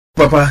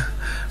Papa,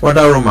 what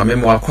are Roma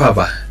Memo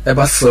Aquaba,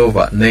 Eba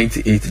Silver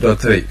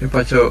 98.3.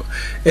 Pacho,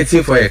 it's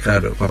you for a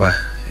crowd, Papa.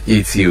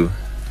 It's you.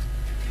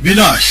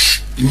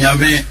 Binash,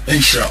 Nyame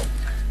Enshraw.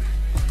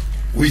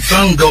 We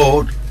thank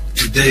God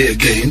today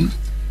again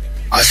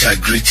as I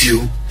greet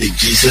you in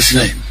Jesus'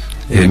 name.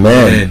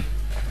 Amen.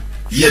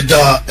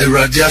 Yeda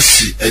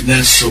eradiasi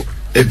enenso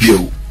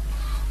ebio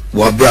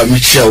wabra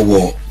michia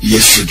wo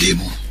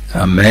yesudemo.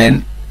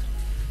 Amen.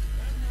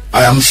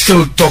 I am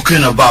still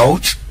talking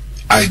about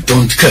I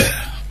don't care,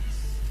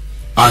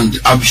 and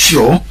I'm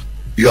sure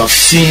you have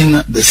seen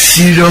the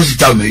serious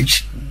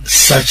damage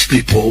such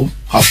people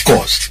have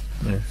caused.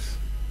 Yes.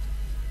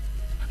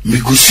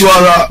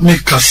 Migusuara mi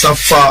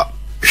kasafa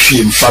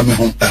shimfame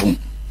hon ehun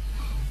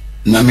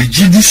na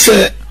mejidi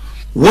se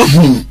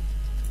wohu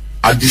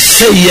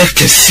adiseye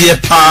kese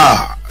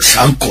pa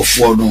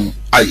sankofo no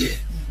aye.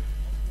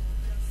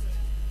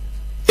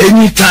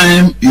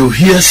 Anytime you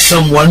hear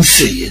someone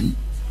saying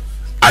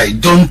I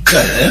don't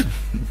care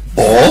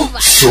or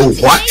so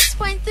what,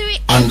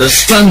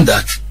 understand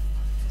that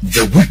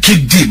the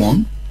wicked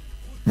demon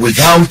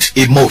without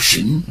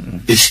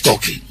emotion is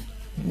talking.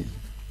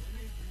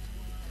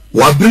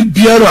 Wabri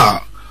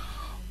biara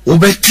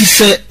obeti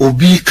se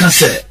obi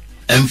kase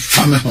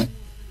emfame ho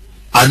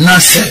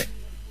anase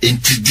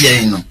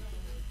entidia no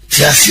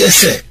tiase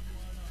se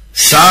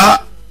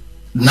sa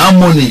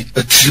namoni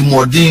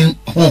atrimodin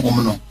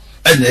honhom no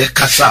ene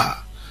kasa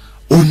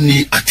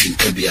oni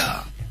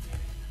atinkabia.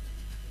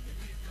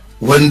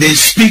 When they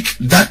speak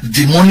that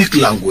demonic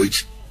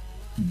language,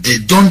 they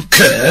don't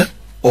care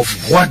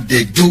of what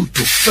they do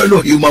to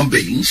fellow human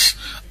beings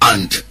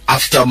and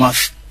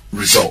aftermath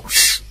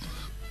results.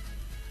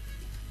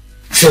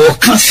 So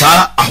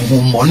kasa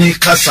ahumoni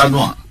kasa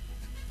noa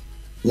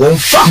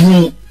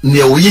wonfahu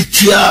ne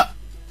oyetia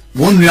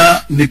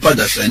wonua nipa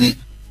dafani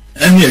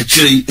eni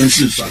achiri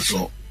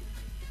ensinsaso.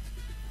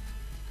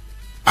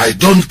 I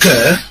don't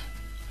care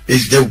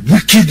is the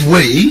wicked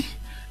way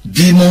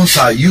demons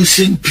are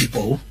using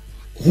people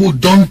who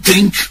don't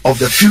think of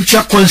the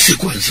future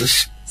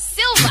consequences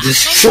to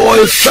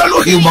destroy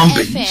fellow human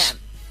beings,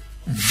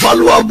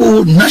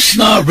 valuable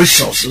national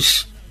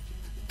resources,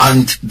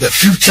 and the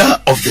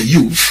future of the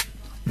youth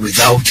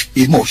without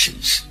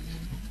emotions.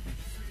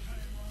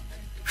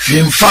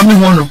 Fimfami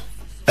hono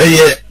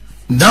eye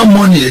na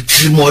money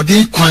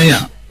trimodi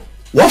kwanya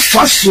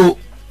wafaso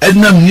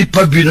enam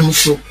nipa binom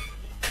so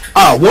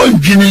a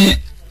wondwene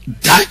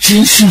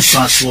dachin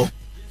sinsaso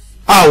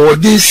a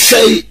wodi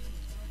say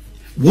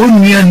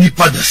wonua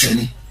nipa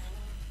dasani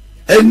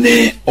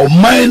ene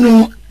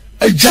oman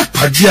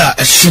ajapade a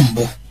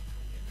esombo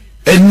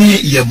ene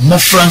ye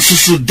mofranso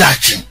so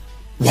dachin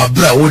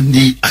wabra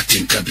woni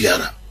atinka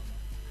biara.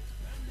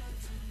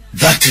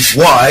 That is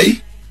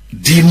why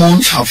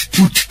demons have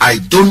put I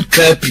don't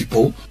care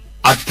people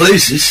at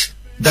places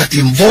that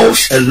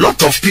involves a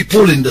lot of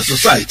people in the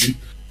society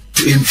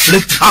to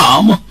inflict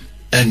harm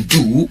and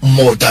do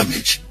more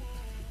damage.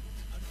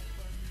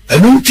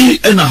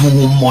 Enunti ena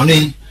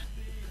honhomoni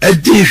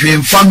edi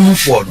hwemfanu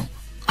fo no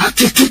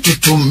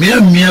atutututu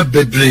mia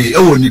bebre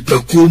ewo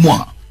nipakuo mu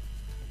a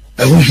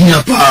eho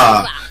hia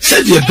pa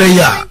se de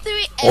beya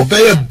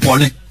obeye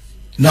bone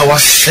na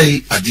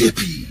wasei ade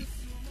pi.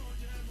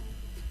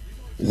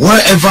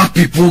 Wherever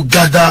people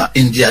gather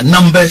in their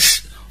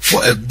numbers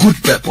for a good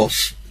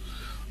purpose,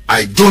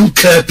 I don't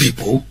care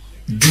people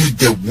do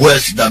the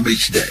worst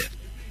damage there.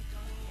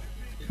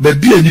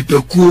 Baby any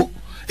peku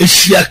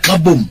eshia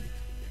kabom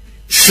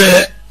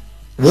se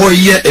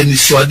woye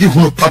eniswadi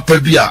hunu papa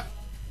bia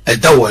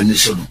eda wo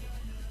eniso no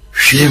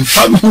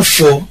hwemfam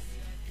hofo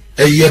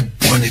eye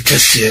bone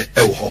kese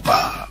ewo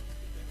hopa.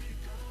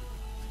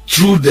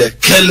 Through the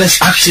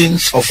careless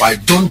actions of I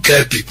don't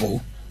care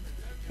people,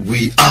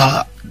 we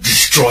are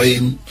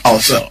destroying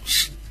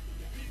ourselves.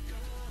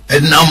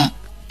 And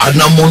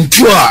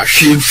anamontua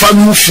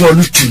hwemfam hofo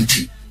no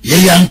tunti ye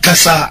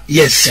yankasa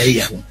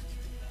yeseye ho.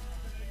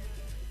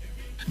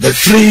 The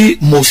three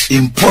most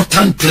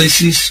important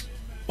places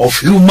of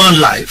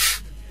human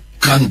life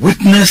can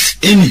witness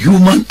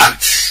inhuman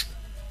acts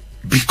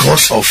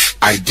because of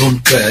I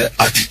don't care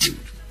attitude.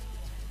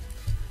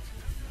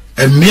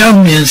 Emia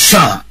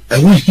miensa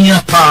ewu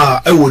hia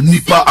pa ewo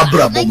nipa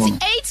abrabomo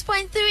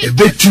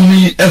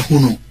ebetumi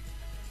ehunu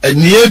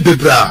enie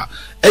bebra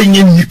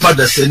enye nipa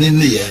dasani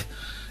ne ye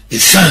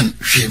isan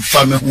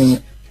hwemfame ho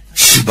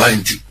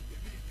subanti.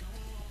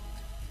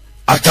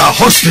 At our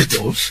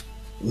hospitals,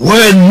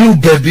 where new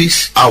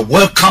babies are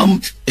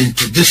welcomed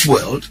into this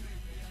world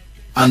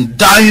and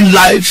dying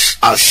lives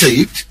are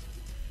saved,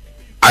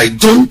 I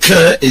don't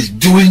care is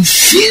doing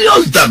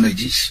serious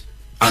damages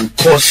and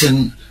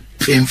causing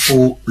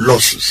painful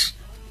losses.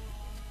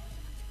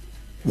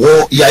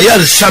 Wo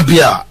yayar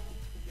sabia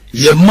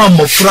ye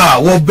mamofra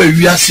wo be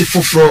wiase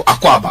foforo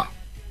akwaba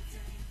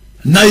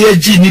na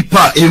yeji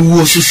nipa ewu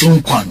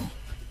osusun kwano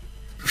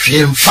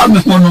hwemfame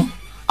ho no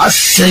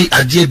asei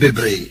ade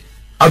bebre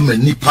ama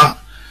nipa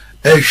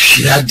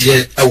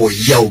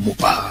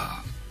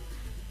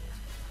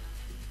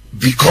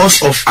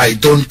because of I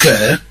don't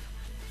care,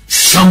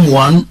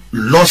 someone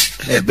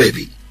lost her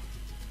baby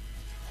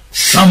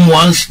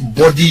someone's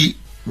body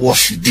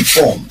was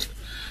deformed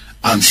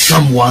and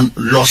someone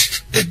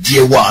lost a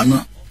dear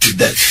one to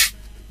death.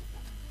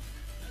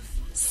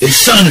 A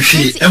son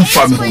she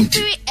enfamily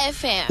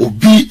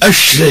obi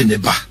ahre ne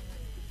ba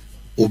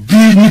obi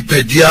ni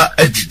pedia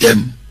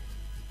edidem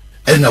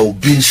ena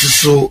obi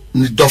nsoso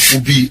ni dofo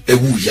bi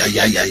ewu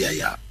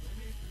ya.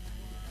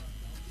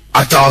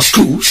 At our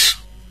schools,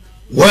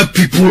 where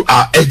people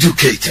are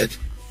educated,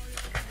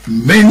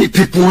 many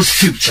people's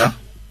future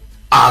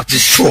are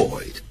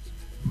destroyed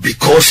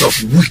because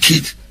of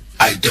wicked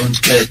I don't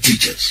care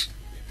teachers.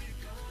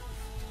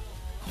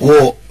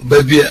 Oh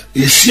baby,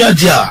 yesia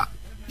dia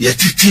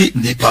yetiti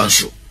nipa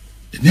nso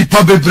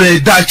nipa bebre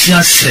da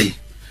chia sei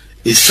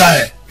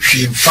isai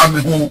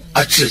hwimfame ho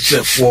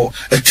akyerɛkyerɛfo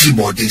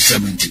atrimodin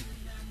 70.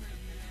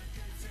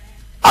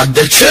 At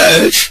the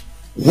church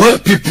where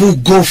people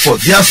go for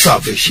their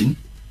salvation,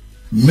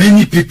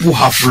 many people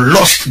have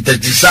lost the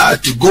desire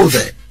to go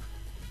there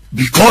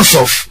because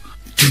of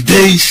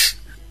today's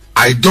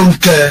I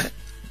don't care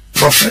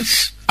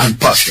prophets and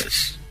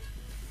pastors.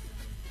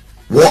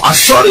 Wo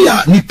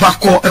asoria nipa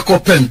ko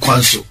ekopen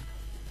kwanso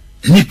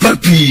nipa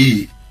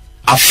pi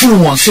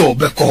afu won se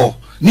obeko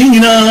ni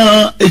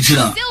nyina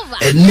ejina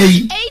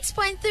enei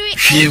 8.3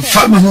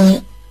 hwimfame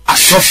ho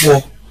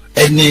asofo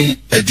ene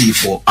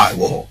edifo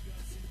aiwo.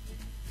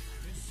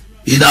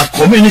 In our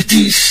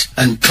communities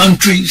and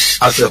countries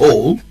as a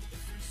whole,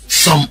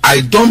 some I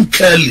don't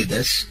care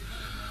leaders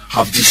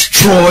have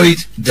destroyed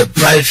the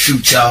bright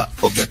future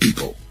of the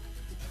people.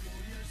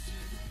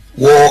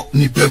 Wo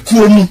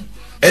nipekuomu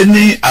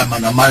eni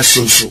amanamai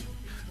soso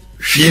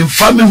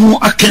hwimfame ho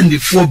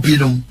akandifo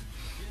binom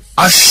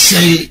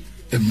asey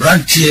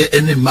mrantie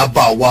eni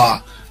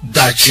mabawa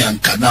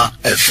dachiankana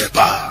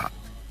efepa.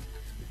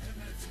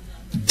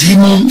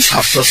 Demons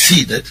have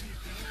succeeded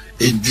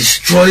in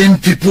destroying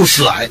people's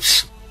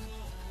lives,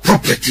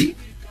 property,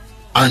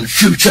 and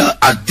future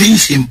at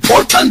these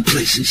important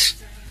places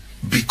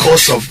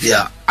because of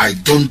their I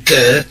don't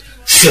care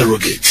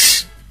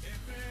surrogates.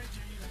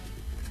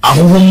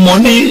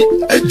 Ahumoni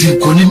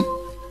edinkonim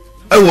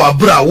ewa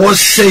abra was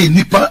say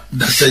nipa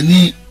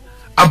dasani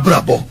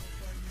abrabo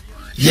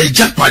ye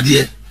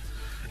japade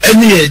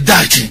eni ye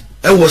dachi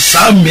ewa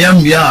sa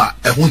mia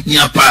ehu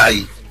hia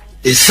pai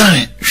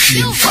esan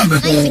hwimfame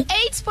ho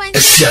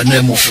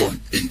esianemofon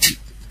enti.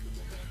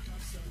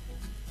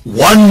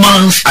 One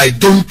man's I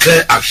don't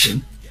care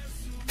action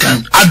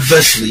can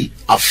adversely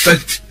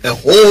affect a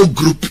whole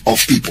group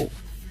of people.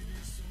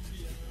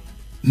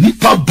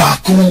 Nipa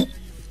bako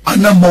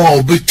anamo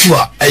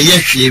obetua eye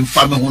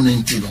hwimfame ho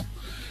enti no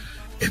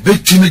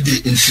ebetumi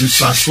de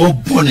insinsaso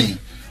boni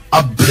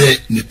abre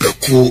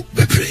nipekuo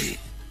bebre.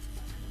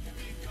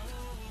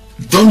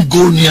 Don't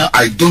go near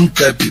I don't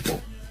care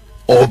people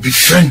or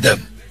befriend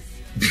them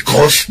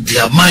because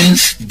their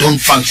minds don't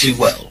function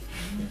well.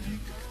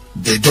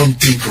 They don't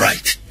think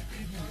right.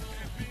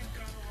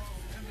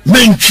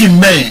 Menchi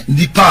men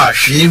nipa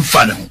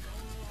hwimfane ho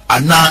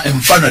ana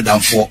emfane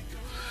damfo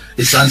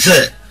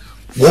isanse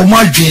wo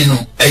madwen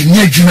no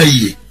enya dwuma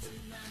yie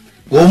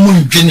wo mu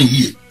ndwene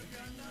yie.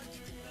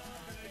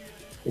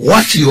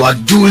 What you are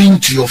doing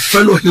to your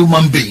fellow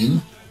human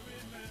being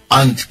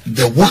and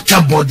the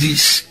water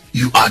bodies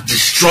you are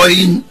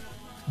destroying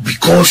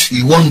because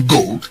you want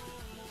gold,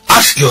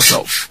 ask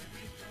yourself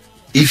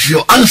if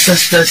your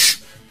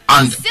ancestors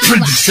and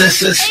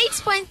predecessors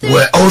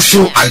were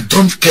also I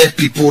don't care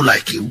people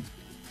like you,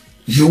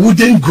 you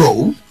wouldn't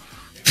grow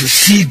to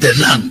see the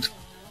land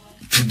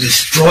to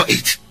destroy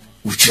it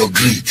with your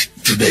greed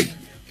today.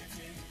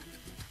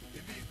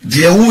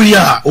 Dear we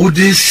are would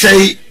they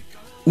say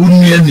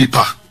unye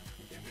nipa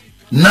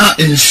na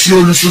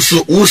ensio no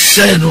so o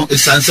say no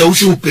esanse wo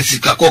so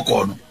pesika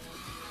kokko no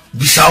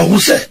bisa wo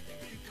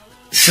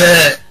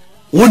se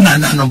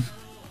wonananom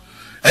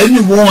eni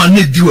won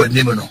ane di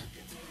wanim no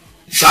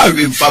sa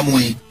hwimfamo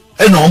yi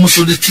ena omo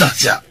so de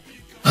tiatia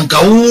anka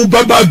wo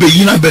baba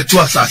beyina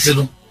betu asase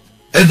no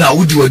ena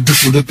wo di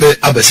wadufo de pe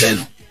abese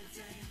no.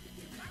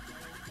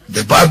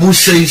 The Bible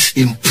says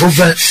in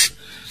Proverbs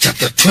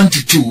chapter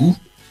 22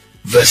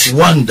 verse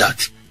 1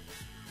 that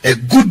a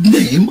good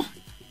name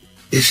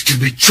is to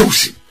be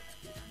chosen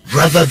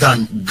rather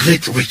than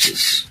great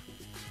riches,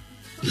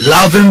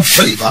 loving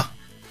favor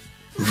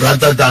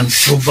rather than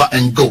silver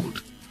and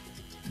gold.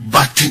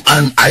 But to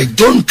an I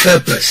don't care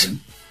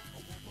person,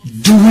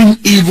 doing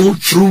evil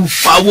through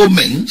foul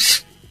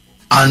means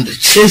and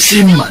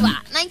chasing money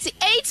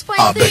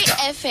 98.3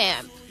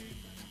 FM.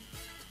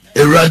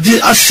 Eradi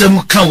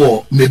asem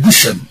kawo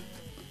mebusem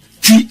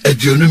ti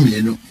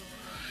aduonumienu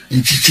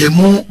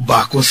nchichemu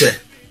baako se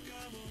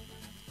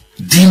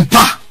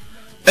dimpa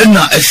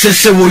ena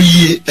esese wo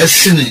yie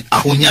esene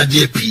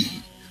ahonyade pi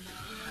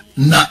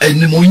na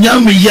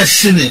enimonyam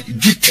yesene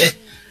dwete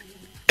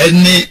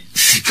ene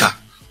sika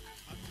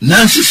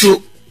nanso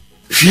so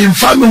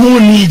hwimfame ho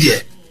ni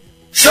de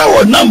sa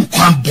wonam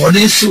kwan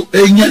bone so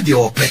enya de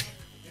ope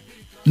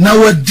na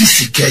wadi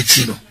sika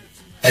echi no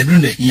enu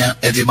na hia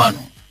edema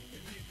no.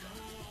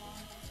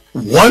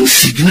 One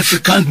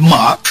significant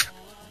mark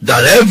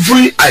that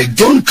every I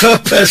don't care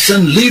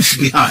person leaves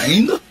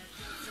behind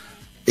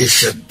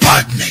is a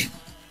bad name.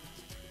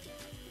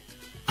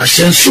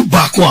 Ashensu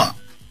bakwa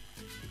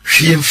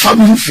hwem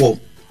family for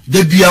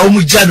de bia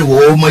omujane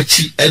wo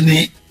machi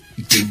any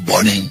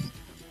deboning.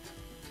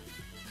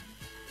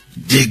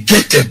 They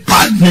get a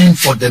bad name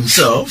for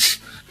themselves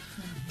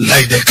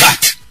like the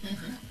cat,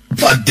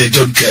 but they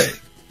don't care.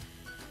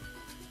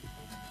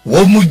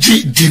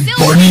 Womuji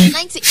deboning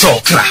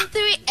sokra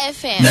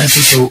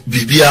nanso so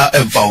bibia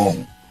emfa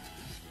won.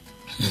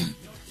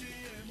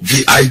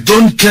 The I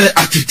don't care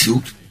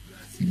attitude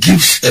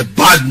gives a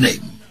bad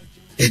name.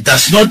 It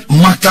does not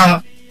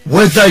matter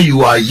whether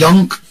you are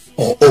young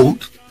or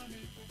old,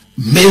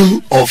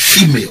 male or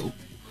female,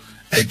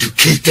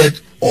 educated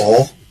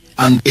or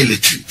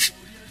illiterate.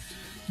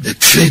 The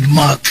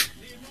trademark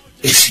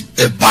is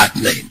a bad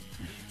name.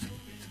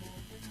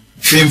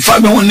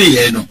 Fimfa me woni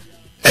ye no,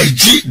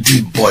 eji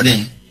di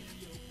boni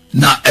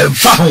na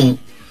emfa ho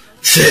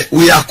se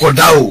we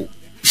akoda o,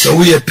 se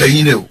we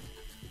panyine o,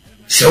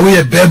 se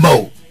we bema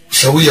o,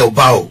 se we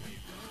oba o,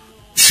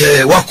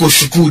 se wako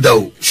sukuu da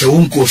o, se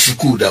unko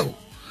sukuu da o,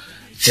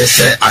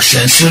 se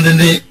ashensu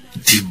ne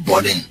di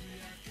boni.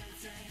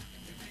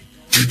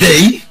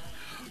 Today,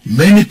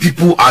 many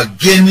people are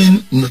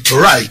gaining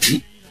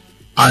notoriety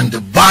and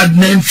a bad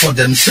name for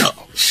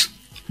themselves,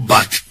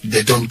 but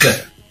they don't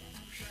care.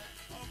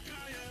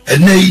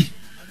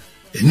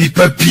 Eni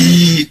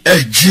papi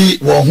eji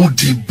wohu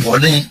di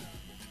boni,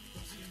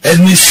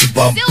 eni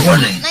suba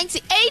boni,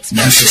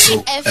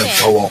 nanso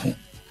emfa wohu.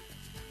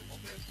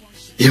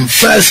 In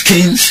 1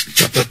 Kings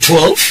chapter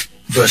 12,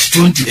 verse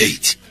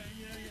 28,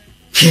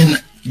 King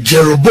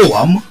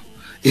Jeroboam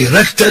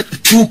erected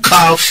 2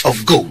 calves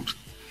of gold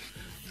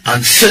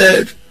and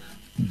said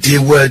they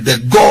were the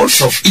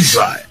gods of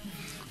Israel,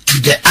 to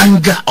the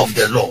anger of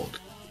the Lord,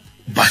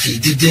 but he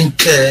didn't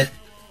care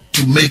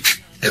to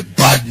make a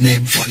bad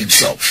name for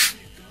himself.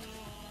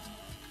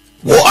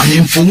 Wo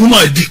ahemfo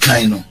nwoma di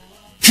kan no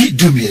ti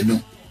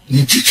dumienu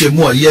ni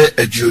chichemu aye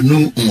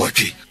aduonu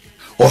nwotwe.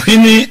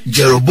 Ohene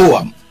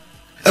Jeroboam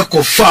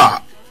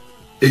ekofa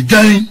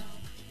edan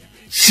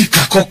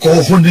sika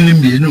kokko honini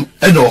mienu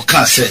ena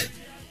oka se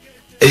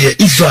eye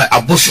Israel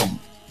abosom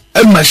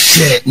ema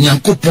hye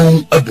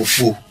Nyankopon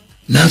abofo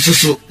nanso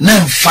so na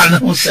mfa ne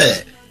ho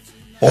se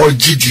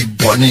Ojidi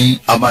boni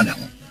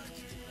amanahu.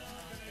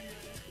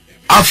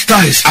 After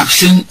his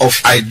action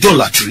of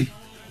idolatry,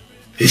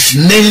 his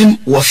name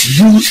was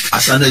used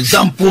as an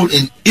example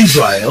in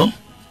Israel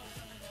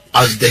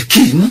as the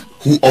king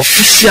who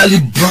officially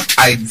brought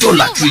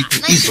idolatry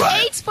to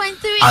Israel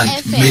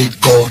and made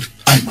God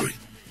angry.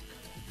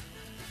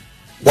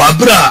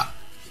 Wabra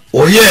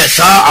oye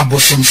sa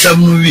abosomsem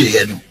no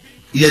wiye no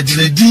ye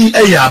dinedi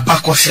eye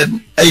abakosem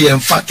eye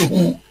mfato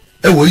ho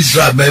ewo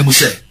Israel memu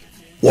se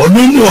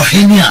wonu no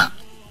henia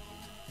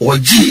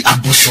oji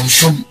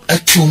abosomsom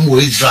atum wo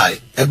Israel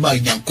ema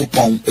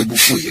Nyankopon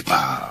ebufuye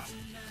pa.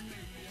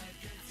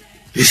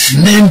 His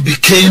name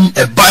became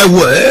a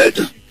byword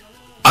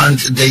and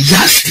the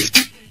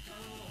yardstick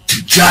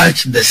to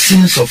judge the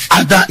sins of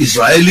other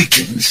Israeli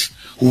kings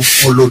who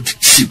followed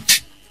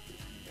suit.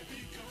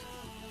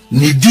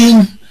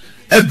 Nidin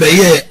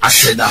ebeye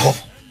asedaho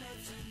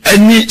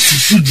eni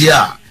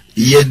susudia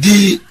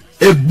yedi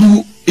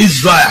ebu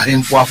Israel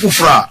hemfo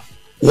afofra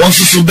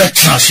wonsusu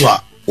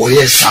betraso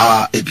oye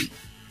saa ebi.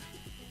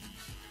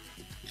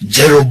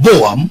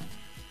 Jeroboam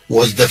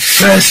was the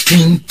first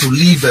king to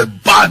leave a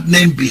bad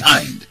name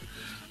behind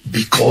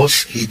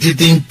because he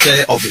didn't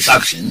care of his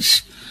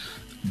actions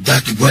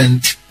that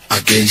went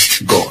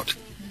against God.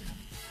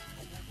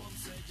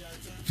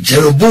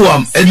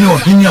 Jeroboam eni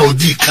ohinya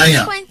odi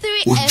kanya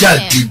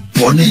oja di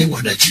boni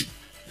wadachi.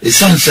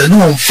 Esanse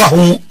no mfa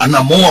ho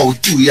anamo a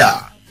otu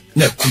ya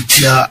na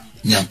kutia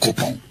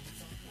Nyankopon.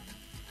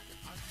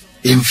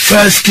 In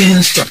 1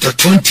 Kings chapter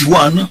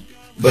 21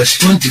 verse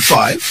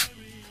 25,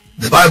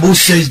 the Bible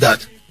says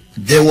that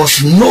there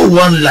was no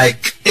one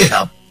like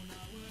Ahab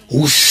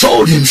who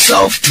sold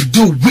himself to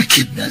do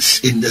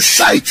wickedness in the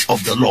sight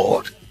of the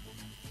Lord,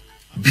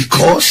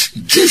 because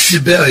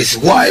Jezebel his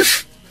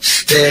wife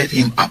stirred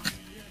him up.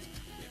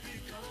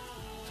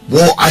 Wo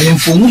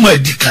ahemfo nwoma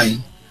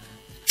dikan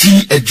ti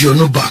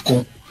aduonu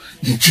bako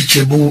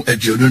nchichebo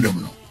aduonu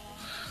dom no.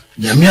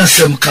 Nyame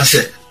asem ka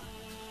se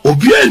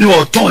obi ani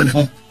oton ne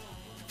ho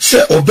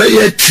se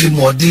obeye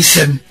trimodi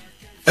sem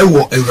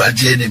ewo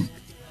Awurade anim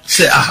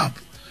se Ahab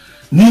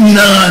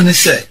nina ne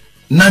se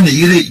na ne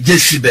yire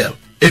Jezebel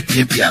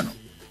epiapia no.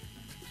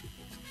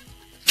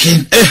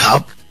 King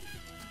Ahab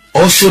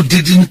also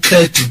didn't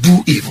care to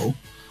do evil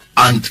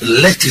and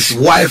let his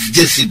wife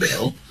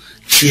Jezebel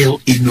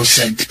kill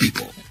innocent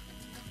people.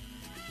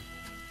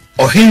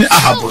 Ohene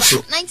Ahab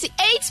also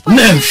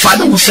na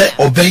mfada mo se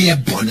obeye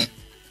bone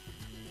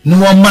no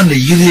man ne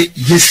yire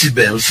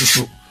Jezebel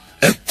so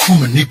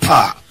ekum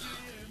nipa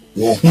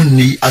wo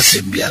hunni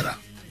asembiara.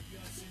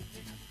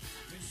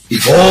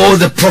 If all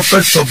the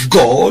prophets of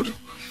God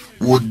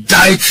would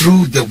die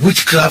through the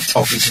witchcraft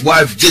of his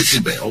wife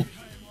Jezebel,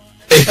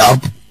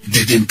 Ahab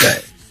didn't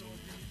care.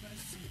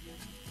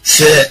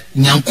 se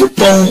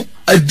nyankopon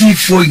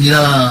adifo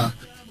nyina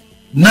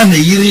na ne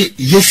yiri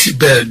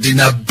Yesibel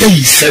dina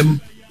beisem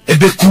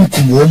ebe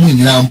kunkum wo mu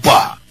nyina mpo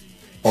a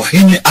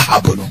ohene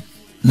Ahab no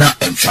na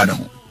emfa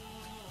no.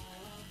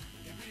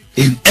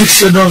 In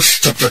Exodus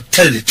chapter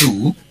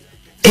 32,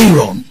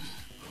 Aaron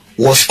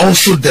was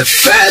also the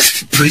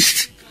first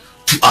priest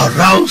to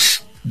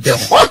arouse the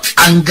hot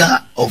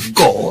anger of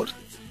God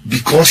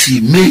because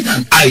he made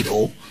an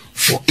idol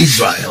for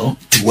Israel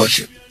to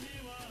worship.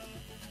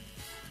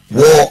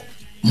 Wo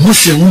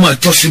Mose nguma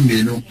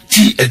tosimenu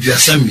ti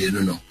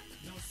eduasamienu no.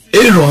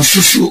 Aaron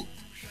susu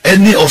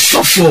eni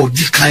osofo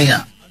di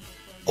kanya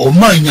o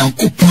ma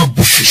Nyankopon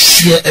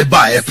bufihie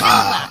eba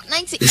epa.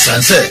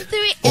 Isanse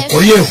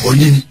okoye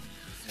honini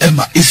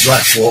ema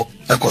Israel for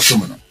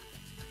ekosom no.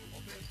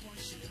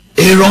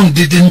 Aaron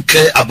didn't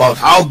care about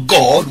how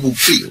God would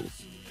feel.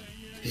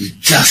 He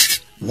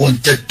just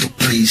wanted to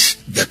please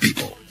the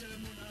people.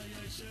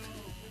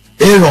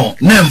 Aaron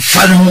nem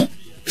fanu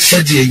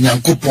said ye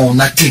Nyankopon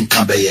na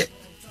tinka beye.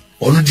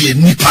 Onu de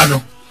nipa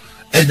no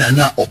ena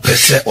na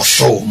opese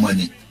oso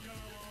money.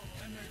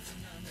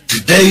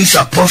 Today's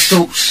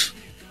apostles,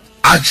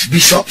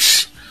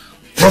 archbishops,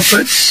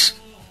 prophets,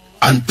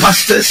 and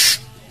pastors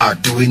are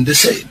doing the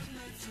same.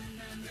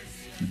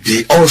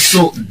 They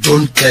also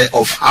don't care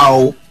of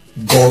how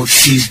God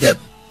sees them.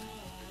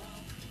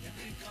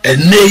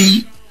 And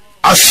nay,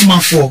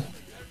 asma for,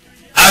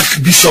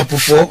 archbishop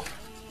for,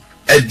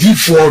 a deep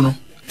for no,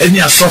 any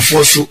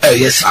asofo so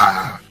yes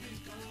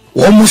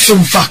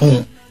Womusum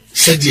fahon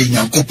said ye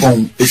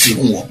Nyankopon esi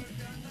huo.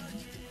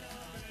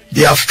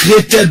 They have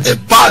created a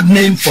bad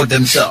name for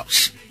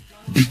themselves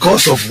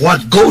because of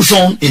what goes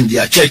on in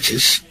their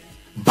churches,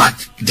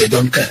 but they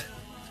don't care.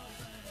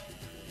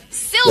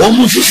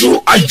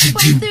 Womususu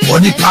ajidi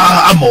boni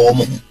pa ama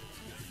womu.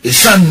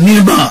 Isan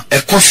nima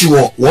ekosi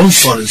wo won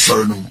sorry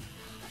no.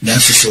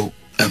 Nanso so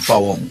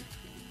emfa won.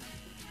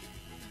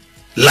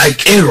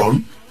 Like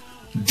Aaron,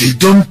 they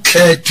don't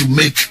care to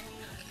make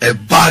a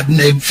bad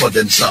name for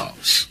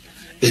themselves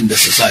in the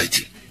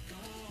society.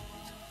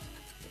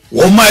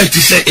 Woma eti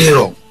say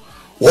Aaron,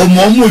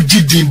 woma mo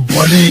jidi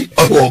boni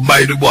o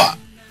maiduwa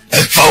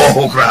emfa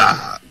wo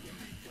kra.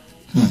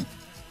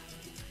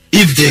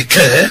 If they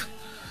care,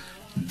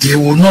 they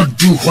will not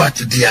do what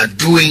they are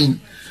doing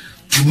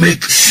to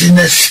make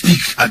sinners speak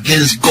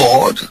against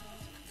God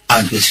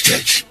and his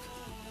church.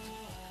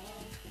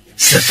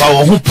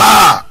 Sefa wo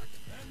pa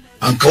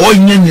anka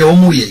wonye ne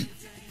omuye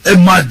e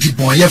ma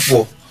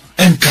dibonyefo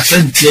enkasa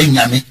ntie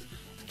nyame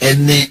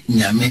ene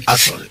nyame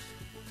asore.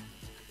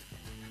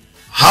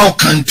 How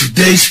can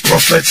today's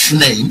prophets'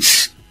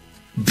 names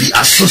be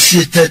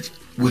associated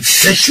with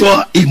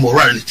sexual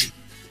immorality,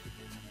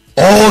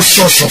 all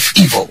sorts of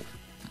evil,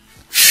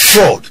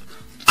 fraud,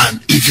 and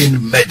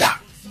even murder?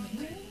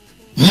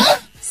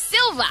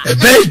 Silver. A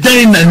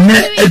birthday na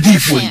ne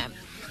edifui.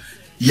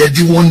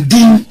 Yedi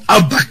wondin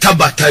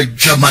abata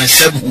German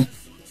semu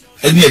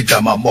eni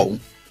German mo.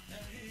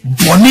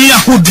 Boni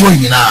ahodo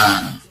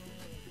nyina.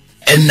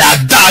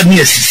 Enada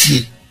ne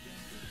asisi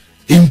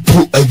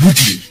impo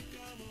awudi.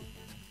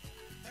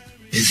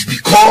 It's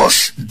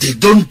because they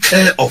don't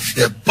care of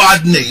the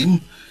bad name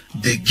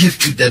they give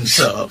to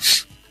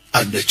themselves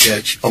and the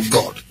church of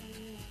God.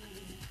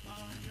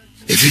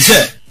 If you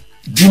say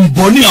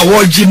dimboni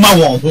awoji ma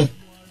won ho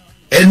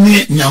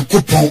eni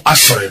Nyankopon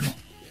asore no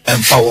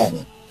emfa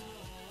won.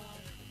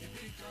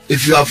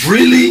 If you have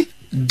really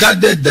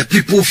gathered the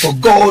people for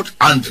God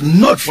and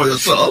not for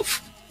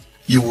yourself,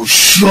 you will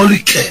surely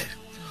care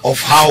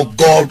of how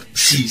God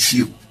sees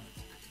you.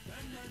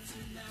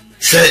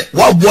 Say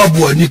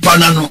wabuabua nipa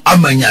na no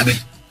ama nyame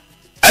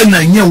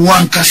ena nye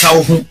wankasa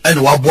wo ho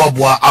ena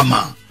wabuabua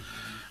ama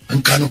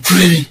nka no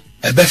kureni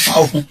ebefa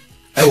wo ho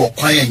ewo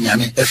kwan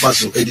nyame efa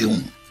so edi ho.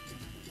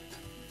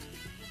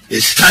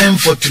 It's time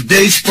for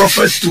today's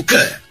prophets to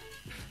care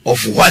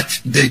of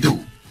what they do,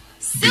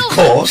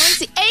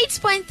 because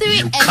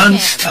you can't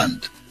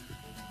stand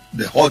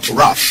the hot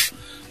wrath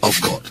of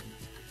God.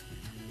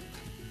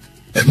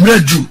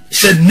 Emredu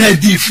said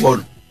nedi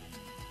for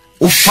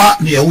ufa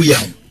ne ewo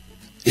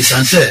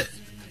isanse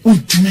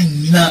untune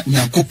nyina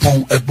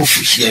Nyankopon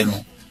ebofuhie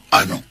no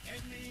ano.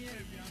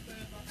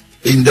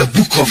 In the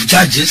book of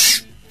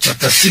Judges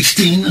chapter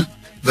 16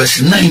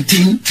 verse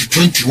 19 to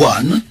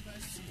 21,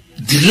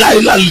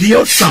 Delilah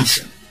lured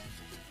Samson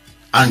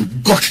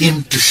and got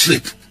him to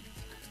sleep,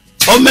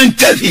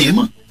 tormented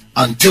him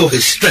until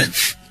his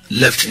strength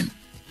left him.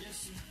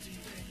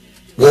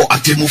 Wo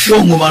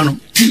atemufo ngoma no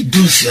ti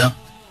dunsia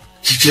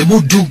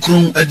chichemu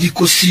dunkron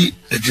adikosi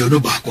aduono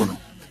baako no.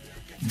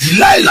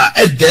 Delilah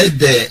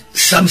edede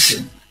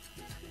Samson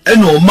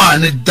eno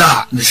man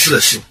da ne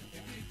sreso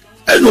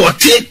eno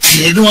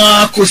tete no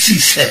akosi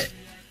se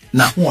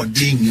na ho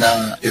din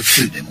na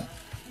efride.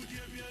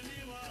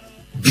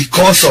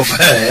 Because of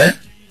her,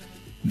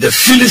 the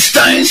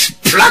Philistines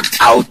plucked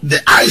out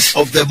the eyes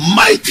of the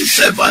mighty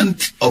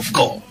servant of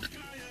God,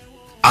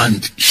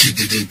 and she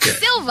didn't care.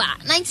 Silver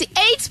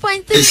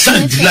 98.3. It's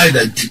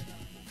Delilah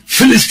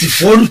Philistine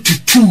for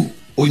to two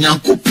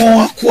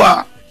Onyankopon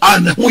akwa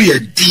and who ye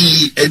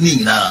di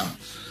any na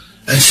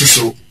and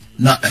so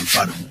na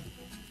emfano.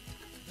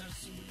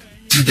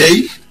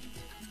 Today,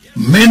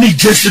 many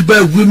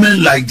Jezebel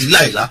women like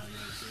Delilah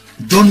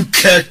don't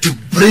care to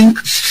bring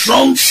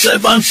strong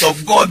servants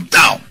of God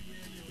down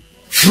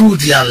through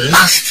their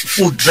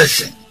lustful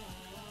dressing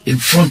in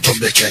front of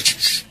the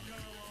churches.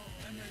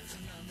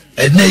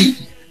 And they,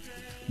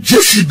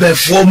 Jezebel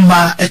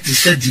forma et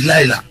said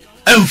Delilah,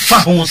 and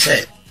Fahon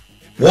said,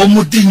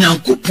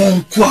 Womudin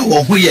coupon qua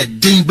or we a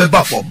ding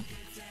beba form.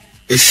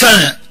 A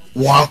son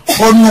wa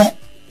corno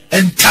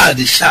and tar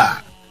the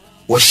shah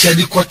was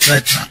shady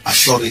quatratra,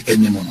 sorry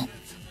anymore.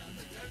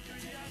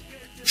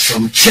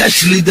 Some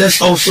church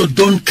leaders also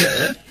don't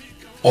care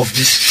of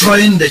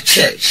destroying the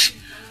church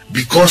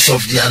because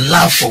of their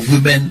love for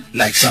women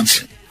like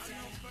Samson.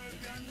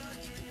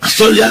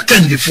 So ya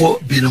can before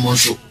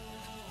binomonso.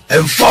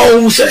 And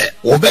for say,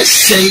 obe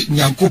say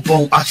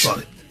nyankopon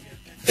sorry.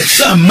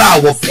 Silver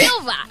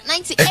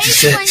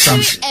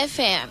 98.3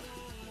 FM.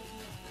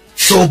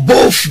 So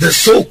both the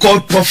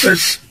so-called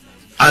prophets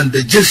and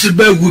the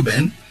Jezebel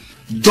women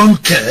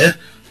don't care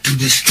to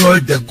destroy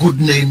the good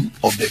name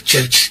of the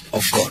church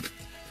of God.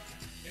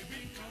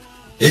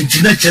 In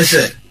Tinache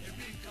say,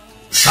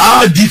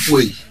 Sa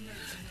diffway,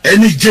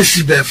 any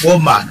Jezebel for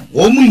man,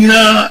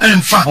 womina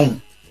and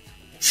fahon,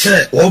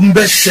 say,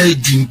 wombe say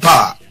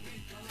dimpa,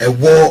 a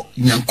war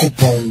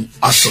nyankopon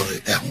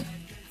asore ehon.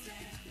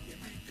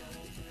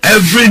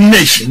 Every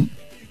nation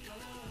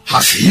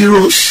has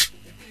heroes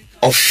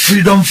of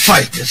freedom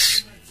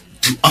fighters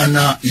to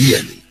honor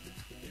yearly.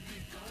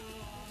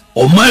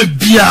 Omai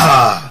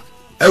bia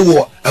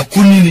ewo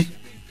akunini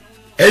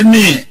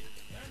eni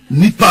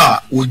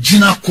nipa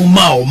ojina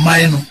kuma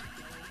omai no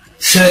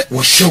se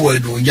wo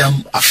hyewe do yam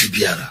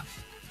afibiara.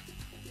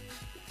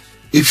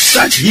 If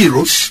such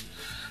heroes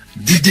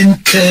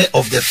didn't care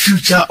of the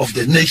future of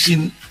the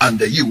nation and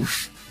the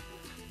youth,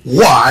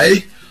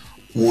 why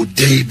would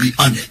they be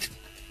honored?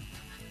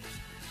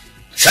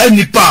 Say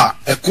nipa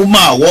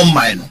ekuma one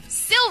mine.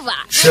 Silver.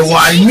 Say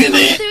why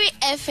mini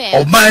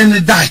o mine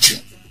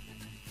dachi.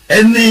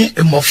 Any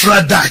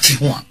mofra dachi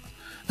ho.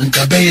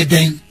 Nka beye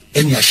den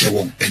eni ahye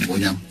won eni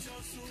wonyam.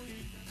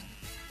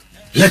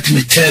 Let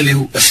me tell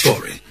you a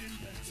story.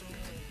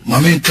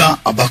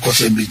 Maminka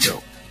abakose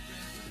mbijo.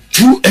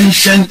 Two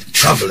ancient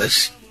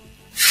travelers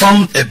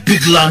found a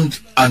big land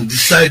and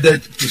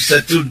decided to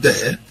settle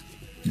there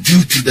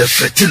due to the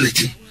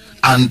fertility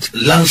and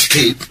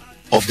landscape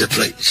of the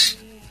place.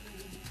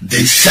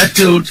 They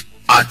settled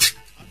at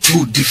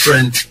two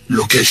different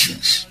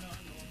locations.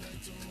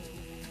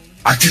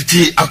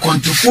 Atiti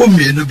akwantufo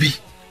mienu bi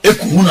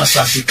ekuhuna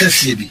sase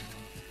kese bi.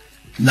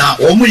 Na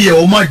omu ye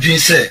omu adwen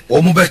se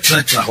omu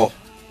betratra ho.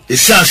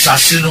 Esa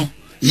sase no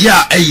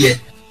ya eye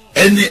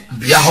ene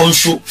bia ho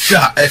nso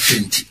fa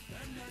afenti.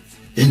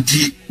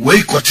 Enti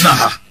we kotna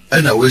ha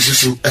ena we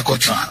susu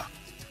ekotna ha.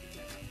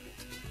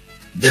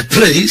 The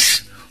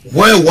place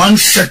where one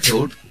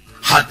settled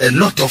had a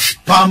lot of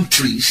palm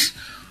trees.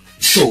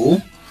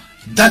 So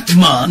that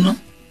man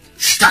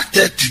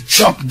started to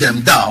chop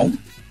them down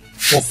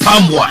for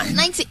palm wine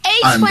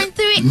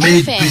 98.3 and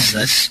made FM.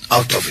 Business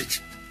out of it.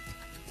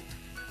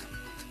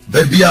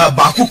 Baby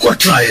baku ko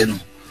try no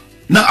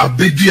na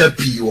abedua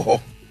pi wo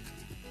ho.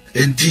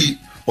 Enti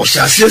o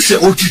hyase se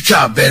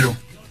otwitwa abero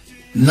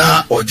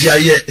na odi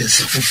aye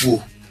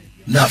ensafufuo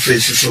na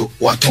face so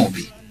waton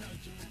bi.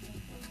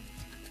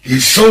 He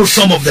sold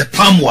some of the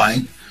palm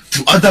wine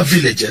to other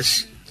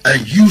villages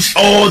and used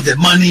all the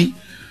money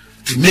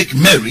to make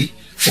merry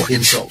for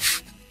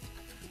himself.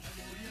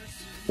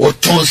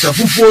 Oton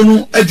safufuo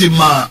no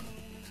edima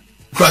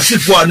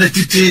krasifo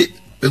anetiti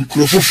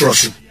nkrofo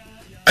froso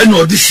ena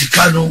odi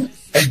sika no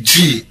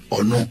eji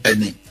ono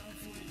eni.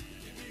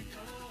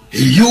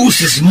 He used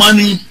his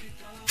money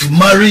to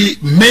marry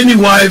many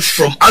wives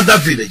from other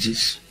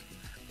villages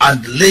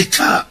and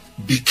later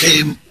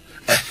became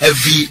a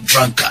heavy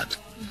drunkard.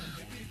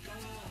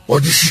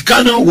 Odi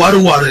sika no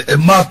ware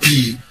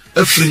emapi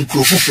efrin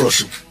nkrofo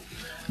froso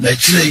na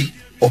chile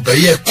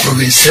obeye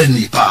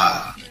provinceni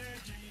pa.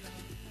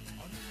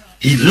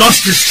 He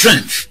lost his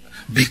strength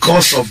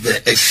because of the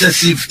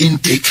excessive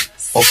intake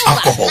of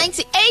alcohol.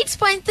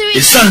 98.3.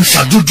 Isan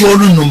sadudo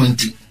no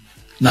nomenti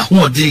na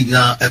huodi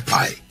na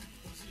epai.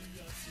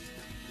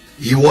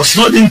 He was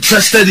not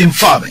interested in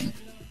farming,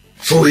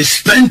 so he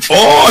spent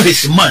all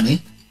his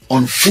money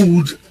on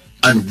food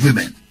and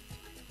women.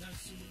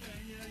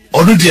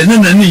 Onu de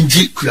na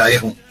ninji kuaye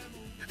ho.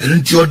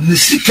 Enti odni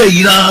sika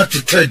yina to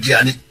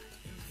tradiane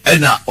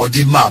ena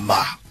odi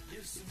mama.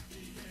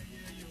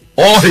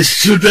 All his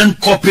children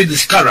copied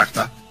his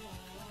character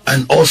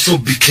and also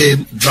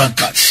became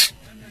drunkards.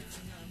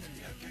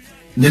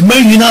 Ne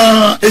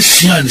menina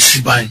esian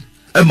siban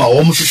ema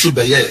omo susu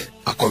beye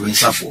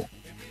akorinsafo.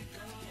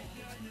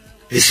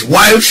 His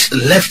wives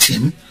left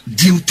him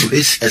due to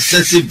his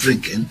excessive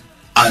drinking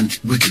and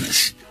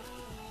weakness.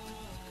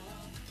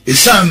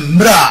 Isam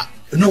mra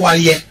no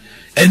waye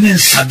eni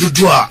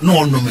sadudu a no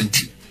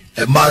onomenti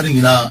e mari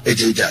nyina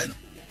ejejai no.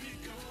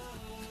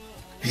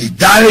 He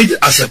died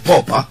as a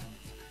pauper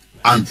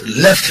and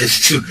left his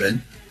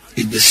children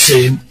in the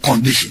same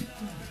condition.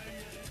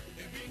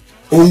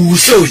 Oh,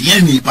 so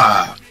yeni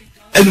pa,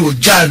 and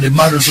would jan the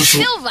man so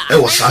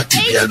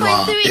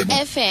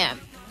FM.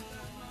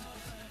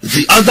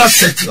 The other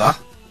settler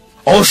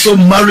also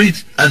married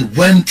and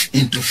went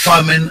into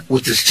farming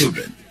with his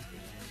children.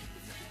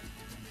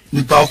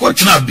 Nipa ko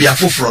tena bia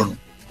foforo no,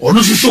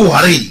 ono so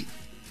ware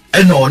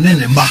ena one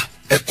ne ma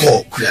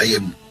ekọ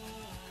kuayem.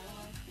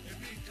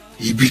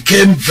 He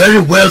became very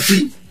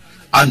wealthy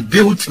and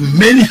built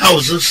many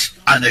houses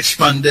and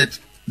expanded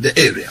the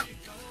area.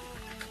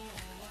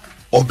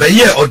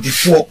 Obeye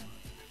odifo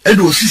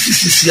ena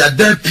osisi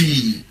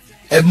adapi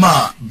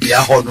ema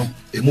bia ho no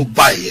emu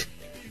baye.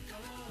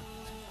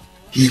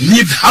 He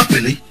lived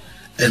happily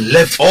and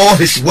left all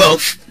his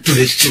wealth to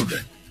his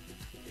children.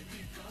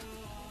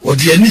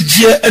 Odi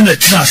anigye ena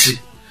trase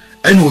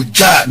ena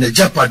oja na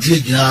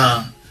japade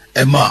gina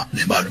ema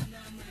ne ba no.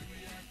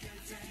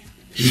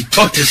 He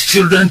taught his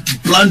children to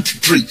plant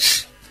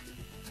trees,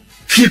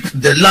 keep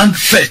the land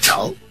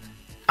fertile,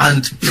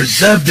 and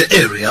preserve the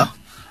area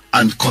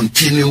and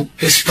continue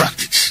his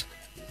practice.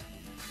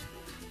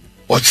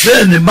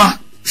 Otre ne ma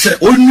se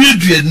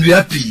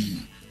onwedua pi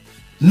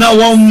na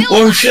won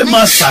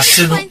hwema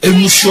sase no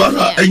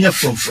emusuara enya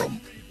from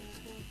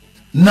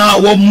na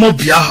won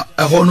mobia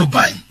eho no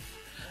ban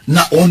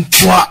na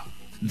ontoa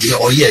de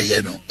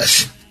oyeye no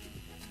eso.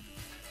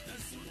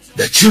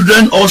 The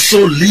children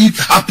also lived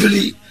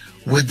happily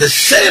with the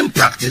same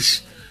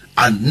practice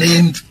and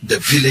named the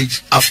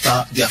village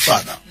after their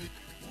father.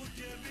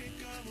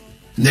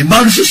 Ne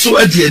man so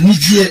ade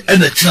anigye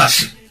ena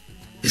trase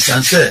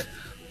isanse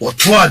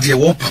otoa de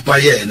won papa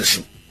ye ene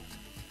so.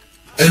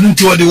 Through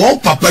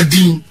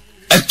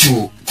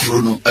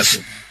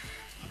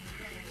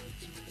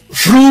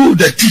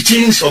the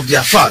teachings of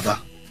their father,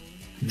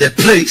 the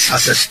place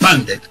has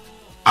expanded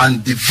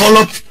and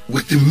developed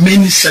with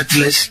many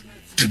settlers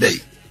today.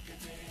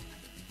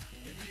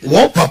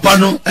 Wo papa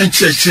no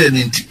enchechre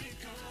ninti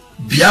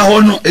bia ho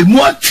no emu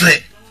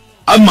atre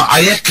ama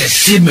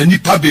ayekese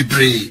manipa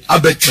bebre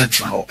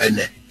abetratra ho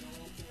ene.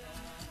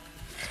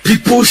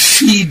 People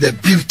see the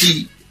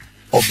beauty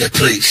of the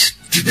place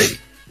today.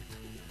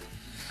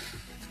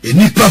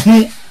 Enipa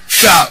hu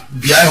sha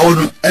bia ho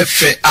no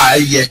efe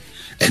aye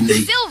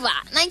ene. Silver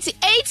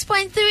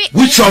 98.3.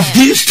 Which of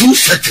these two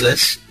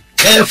settlers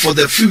care for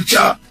the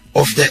future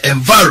of the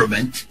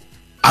environment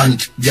and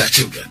their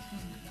children?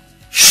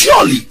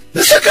 Surely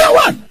the second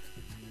one.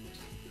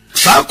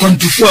 Sa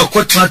kontufo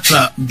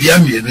akotratra bia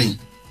mienu.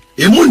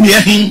 Emu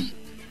ne hin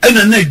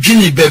ena na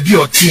dwini baabi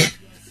ote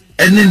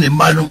ene ne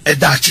ma no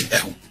edache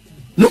eho.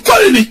 No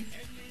kwale ni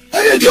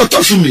aye di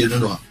otoso mienu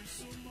no.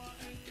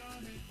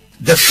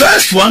 The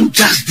first one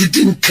just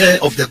didn't care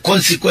of the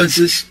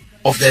consequences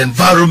of the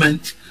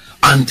environment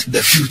and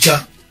the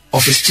future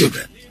of his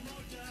children.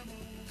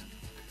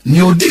 Ni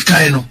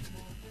odikai no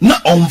na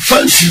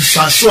omfansi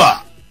saso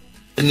a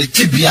ene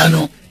tibia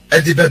no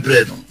edi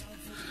bebre no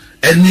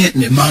ene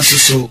ne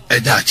manso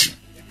edachi.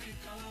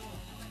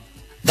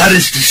 That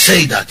is to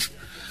say that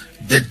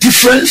the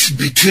difference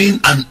between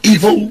an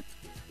evil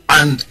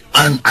and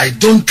an I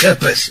don't care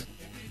person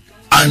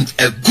and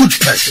a good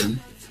person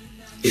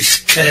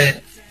is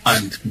care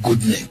and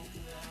good name.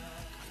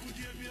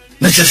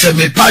 Necessary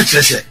me patch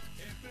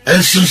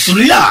and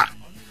sunsuria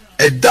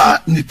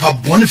eda nipa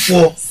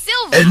bonifo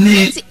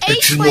eni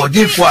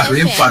etimodifo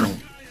ahwemfa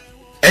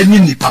eni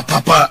nipa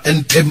papa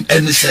entem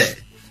eni se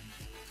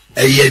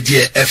eye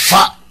de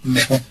efa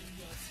me ho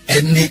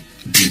eni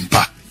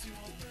dimpa.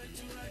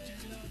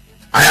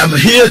 I am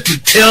here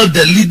to tell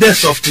the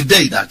leaders of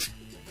today that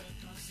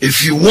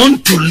if you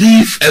want to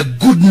leave a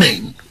good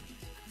name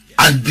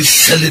and be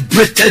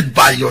celebrated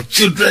by your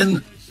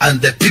children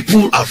and the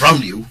people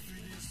around you,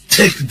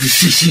 take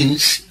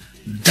decisions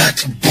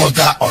that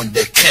border on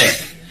the care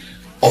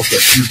of the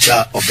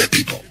future of the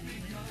people.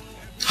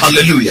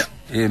 Hallelujah.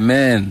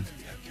 Amen.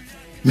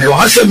 Me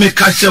wase me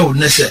kache o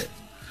nese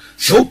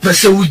so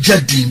pese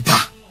uja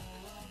dimpa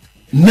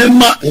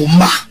nema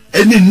oma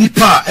eni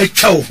nipa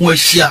echa o ho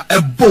ahia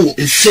ebo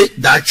ese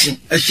dachi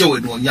ehye we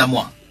no nyamo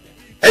a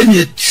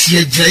eni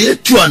tiegye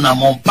tu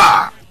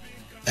anamompa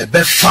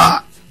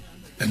ebefa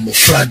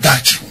emofra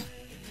dachi.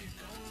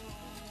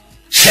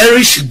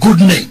 Cherish good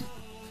name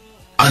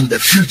and the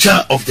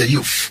future of the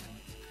youth,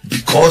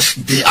 because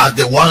they are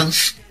the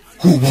ones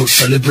who will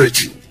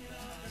celebrate you.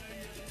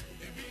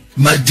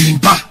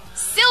 Madimpa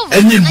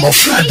eni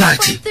mofra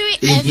dachi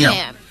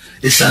ehia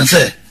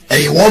esanse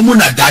e womu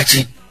na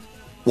dachi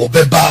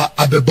obeba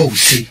abeba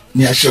usi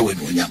ni ahye we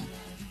no nyam.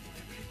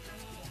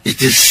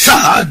 It is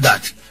sad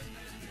that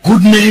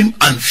good name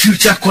and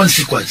future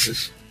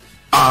consequences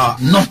are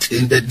not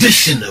in the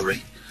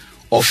dictionary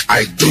of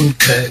I don't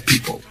care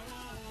people.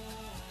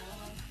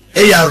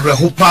 Eya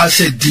rehopa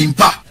se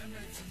dimpa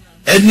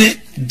ene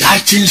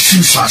dachi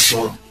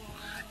nsusaso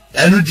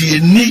eno de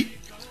ni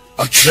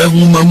akyerɛ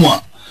nwoma mu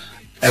a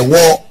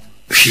ɛwɔ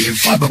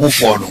hwemfa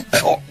bɛhofo no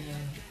ɛhɔ.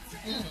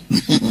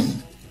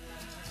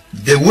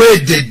 The way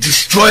they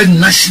destroy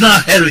national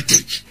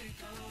heritage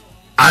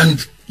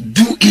and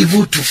do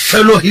evil to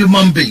fellow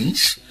human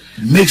beings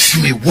makes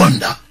me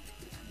wonder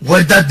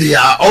whether they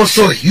are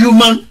also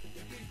human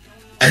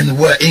and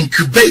were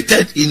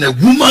incubated in a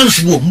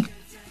woman's womb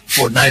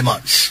for 9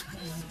 months.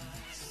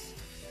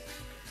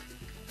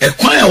 A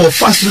choir of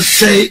fast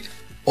say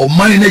or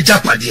mine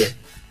japade.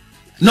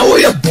 No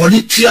way a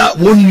bonitia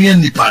 1 year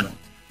nipano.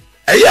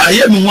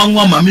 I am one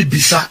mammy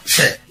bisa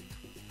say.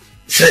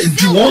 Say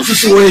if you want to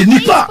say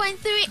nipa,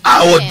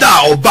 I will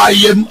da or buy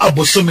him a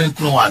bosomen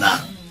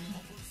cloana.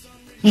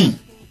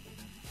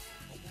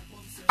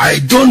 I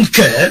don't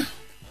care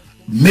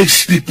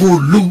makes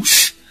people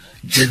lose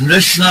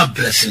generational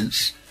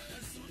blessings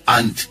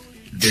and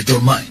they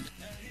don't mind.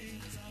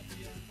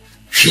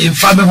 She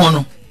infame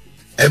hono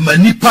e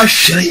manipa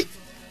hwere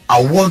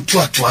awon to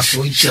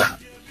aso nchira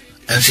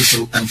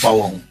enso emfa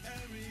won.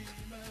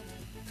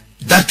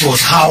 That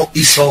was how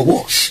Esau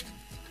was.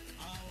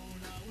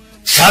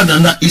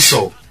 Sadana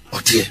Esau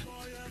otie.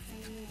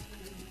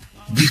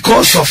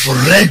 Because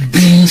of red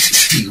beans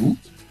stew,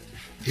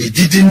 he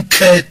didn't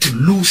care to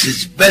lose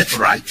his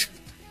birthright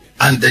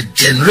and the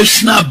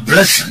generational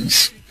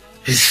blessings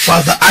his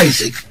father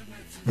Isaac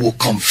will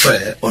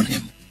confer on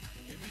him.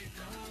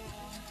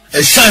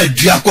 Esa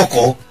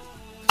diakoko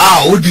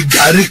odi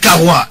gari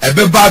kawa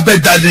ebeba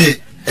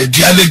bedane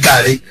ediale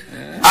gari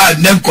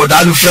nemko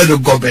dalu fredo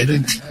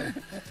gobernanti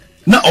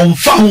na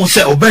onfa ho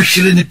se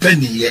obehwere ni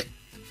paniye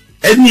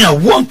eni a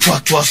won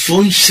to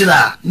so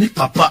nhira ni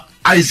papa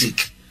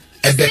Isaac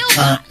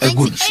ebeka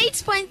egun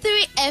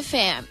 8.3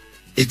 FM.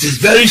 It is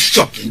very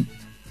shocking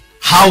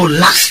how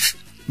lust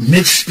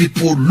makes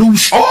people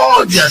lose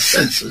all their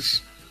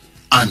senses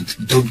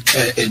and don't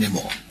care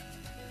anymore.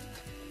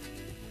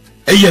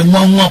 Eye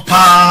nwanwa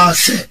pa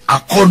se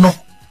akono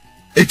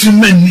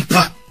etumen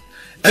nipa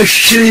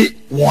ehwe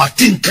won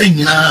atinka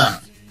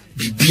nyina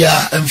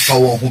bibia emfa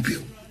won ho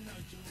bio.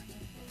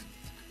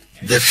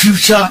 The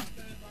future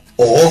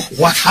or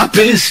what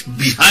happens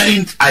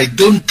behind I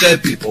don't care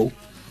people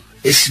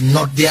is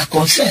not their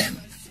concern.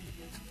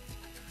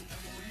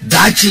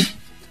 Dachi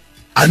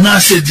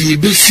anase di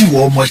besi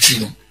wo mochi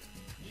no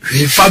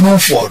hwe fa no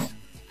fo no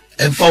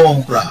emfa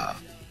won kra.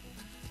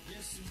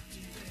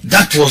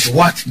 That was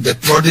what the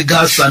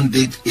prodigal son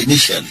did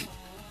initially.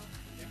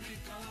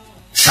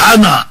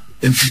 Sana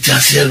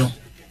emfitiasero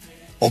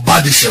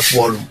obadi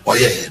sefo no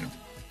oye no.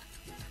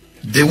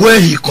 The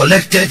way he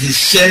collected his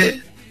share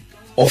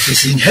of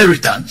his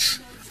inheritance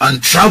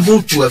and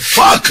traveled to a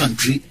far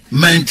country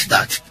meant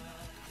that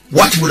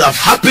what would have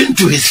happened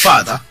to his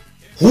father,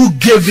 who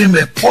gave him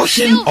a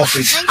portion of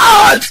his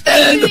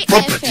hard-earned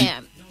property,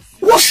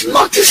 was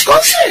not his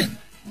concern.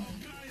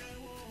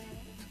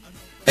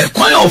 A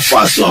choir of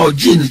fast or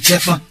gin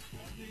chefa,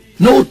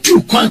 no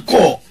two quan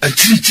call a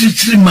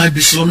three might be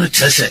so no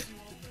chese.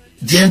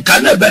 The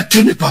encanebe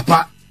to the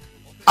papa,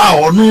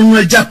 our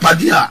no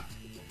japadia,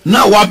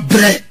 now what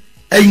bre,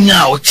 and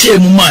now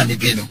chemu money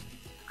geno,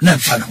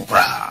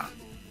 nemfano.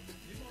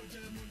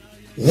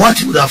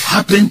 What would have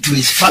happened to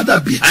his father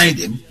behind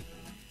him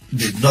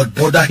did not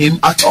bother him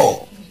at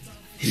all.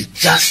 He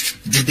just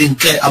didn't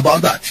care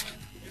about that.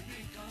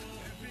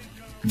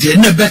 The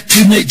never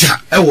teenager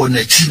ewo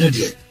na chino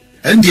de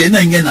and the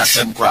enye na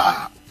sem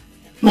kra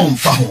no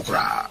mfa ho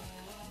kra.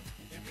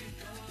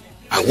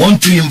 I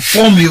want to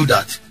inform you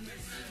that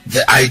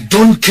the I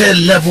don't care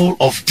level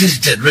of this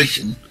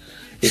generation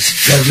is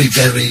very,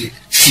 very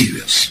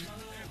serious.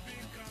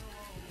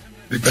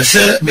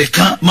 Because me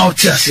can mouth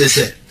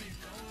say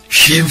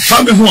she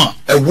infame ho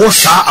a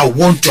wosa I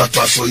want to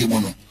atwaso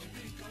yimono.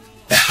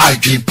 A high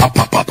dream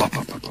papa.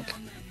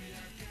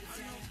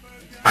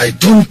 I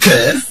don't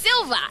care.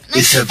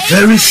 It's a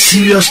very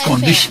serious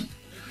condition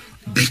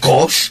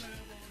because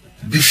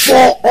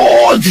before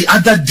all the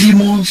other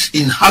demons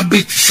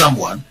inhabit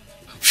someone,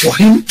 for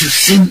him to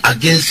sin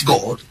against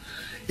God,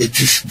 it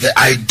is the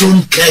I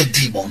don't care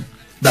demon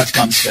that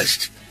comes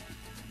first.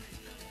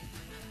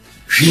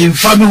 She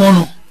infame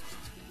one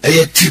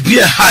a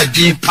tibia high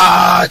dream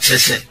pa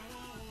chese.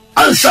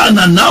 Ansa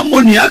na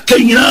namoni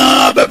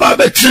akenya beba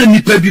betre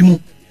nipa bi mu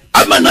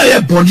amana ye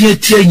boni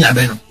etie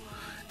nyame no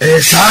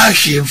sa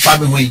hwe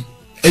mfame hoyi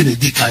ene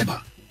di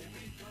kaiba.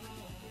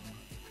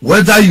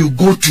 Whether you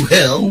go to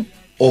hell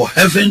or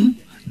heaven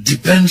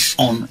depends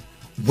on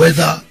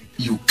whether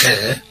you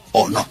care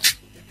or not.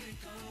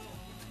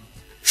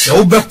 Se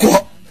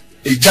obeko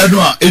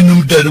ejano a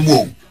enum danu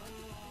mo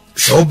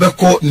se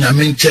obeko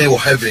nyame nche wo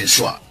heaven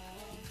so a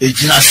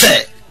ejina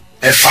se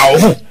efa wo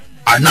ho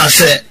ana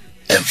se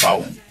emfa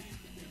wo.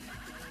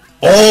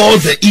 All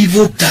the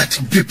evil that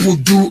people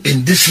do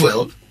in this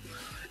world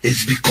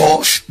is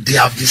because they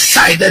have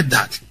decided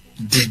that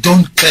they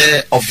don't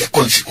care of the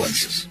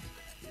consequences.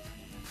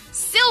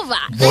 Silver.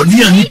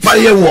 Boni ani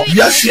paye wo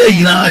yase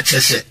yina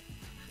chese.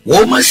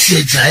 Wo ma se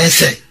jae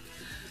se.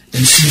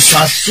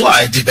 Ensusa so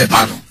a de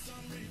bebano.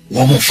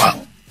 Wo mo fa.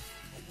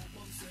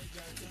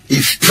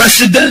 If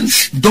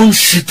presidents don't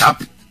sit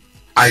up,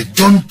 I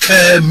don't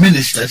care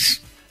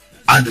ministers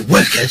and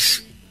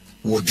workers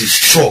will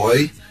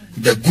destroy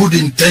the good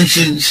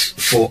intentions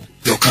for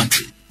your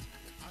country.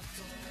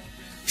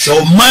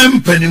 So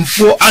man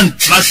penimfo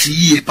antrasi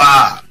ye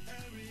pa.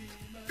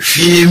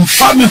 Fi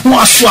mfami ho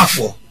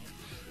asoafo.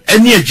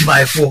 Eni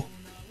adwumayefo.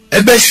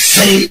 Ebe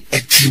say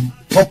etim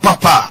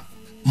popapa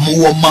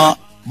muwoma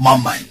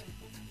mamai.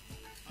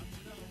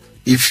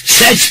 If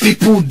church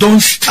people don't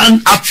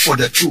stand up for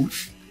the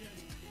truth,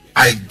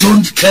 I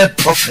don't care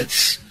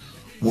prophets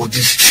will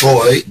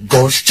destroy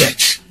God's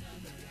church.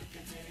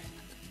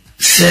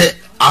 Say,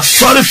 I'm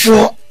sorry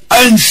for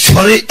and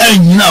sorry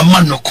and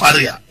man no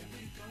kwaria.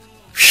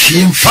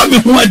 She infamy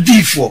who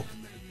are for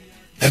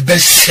a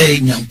best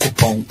saying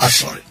Yankupon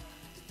sorry.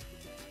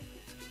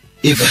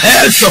 If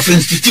heads of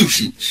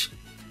institutions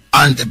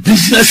and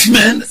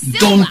businessmen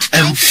don't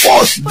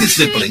enforce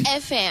discipline,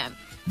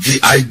 the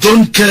I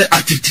don't care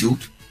attitude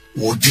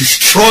will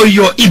destroy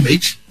your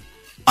image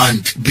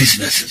and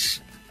businesses.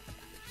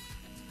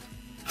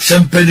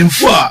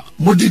 Sempelimfo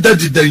modida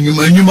dida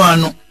nyuma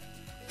no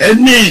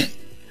ene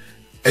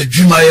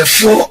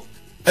adwumayefo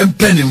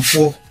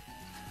empenimfo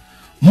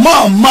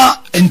mama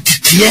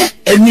entitiye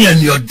ene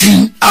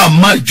anyodin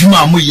ama adwuma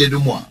amoye no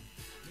mu a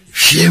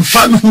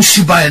hwemfa me ho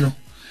siban no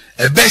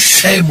ebe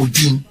sei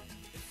modin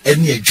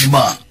ene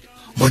adwuma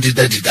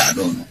modida dida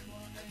no.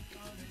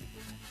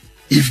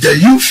 If the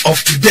youth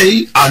of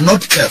today are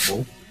not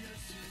careful,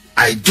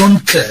 I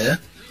don't care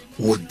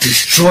will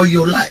destroy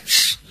your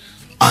lives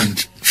and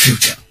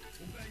future.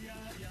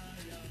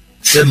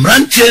 Se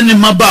mrantie ni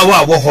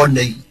mabawa wo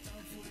honne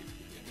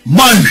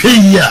man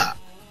hweya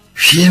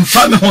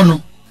hwemfa me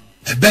hono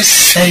ebe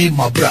sei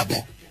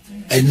mabrabo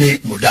ene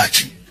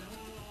mudachi.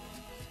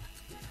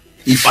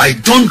 If I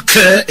don't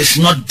care is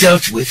not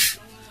dealt with,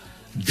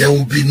 there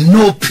will be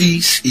no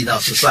peace in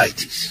our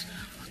societies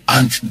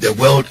and the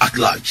world at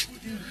large,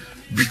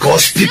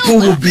 because people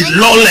will be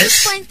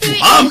lawless to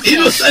harm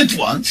innocent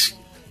ones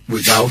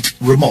without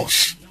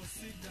remorse.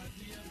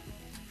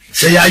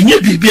 Say I nye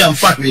bibi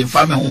amfa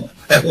hwemfa me ho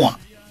ehwa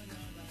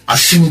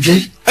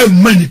asimje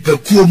emani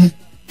pekuom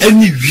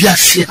eni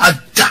wiase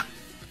ada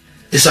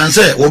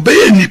esanse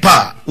obeye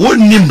nipa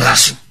wonni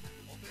mraso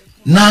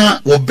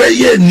na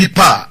obeye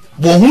nipa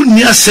bo hu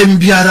ni asem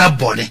biara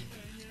bone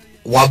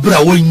wabra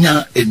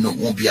wonya eno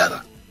ho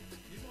biara.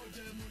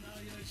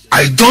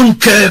 I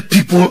don't care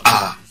people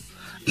are.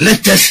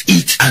 Let us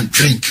eat and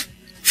drink,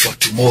 for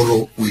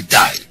tomorrow we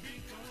die.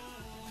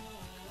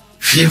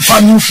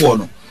 Hwemfa for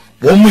no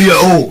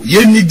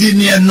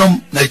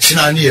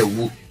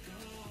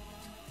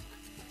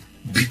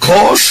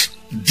because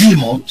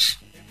demons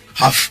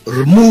have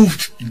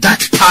removed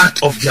that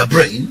part of their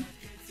brain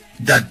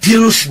that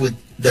deals with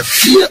the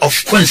fear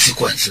of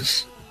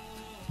consequences.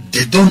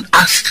 They don't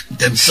ask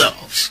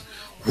themselves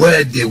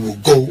where they will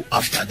go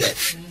after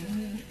death.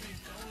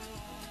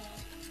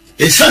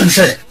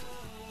 Esanse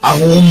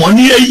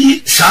ahomoni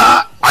yi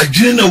sa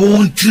adwene na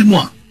won trimu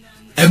a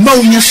ema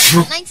wonya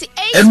soro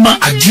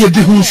ema adie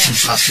bi hu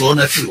susaso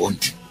na fi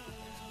onti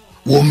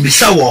wo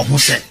mbisa wo ho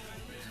se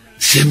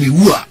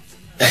semiwu a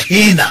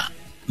ehina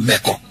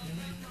meko.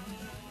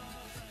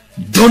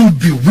 Don't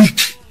be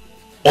weak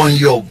on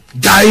your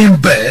dying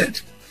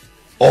bed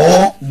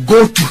or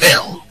go to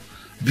hell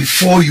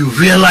before you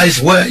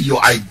realize where your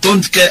I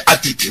don't care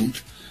attitude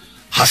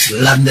has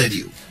landed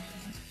you,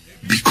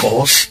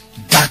 because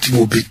that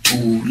will be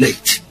too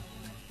late.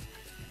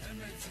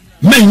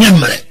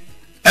 Menyemre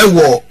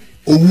ewo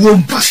owuo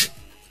mpase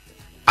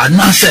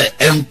anase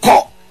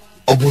enko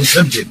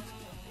obunsemjem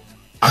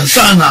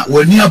ansana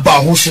wani aba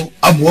ho so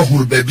amwo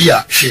huru baby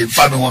a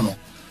hwemfa me ho no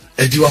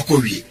edi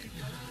wakowie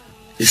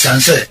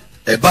isanse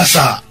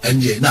ebasa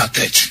enye na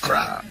catch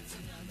kra.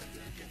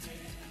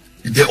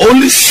 The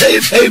only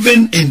safe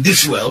haven in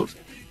this world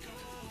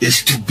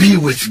is to be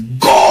with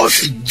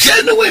God's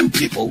genuine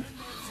people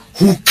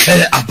who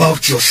care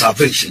about your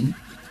salvation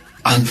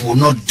and will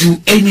not do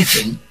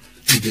anything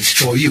to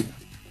destroy you.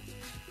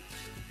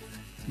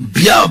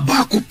 Bia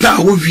baku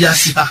pa wo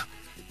wiase ha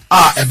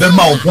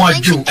ebema wo ho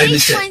adwo eni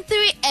se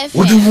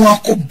wodi ho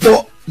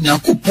akobɔ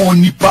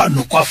Nyankopɔn nipa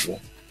nokwafo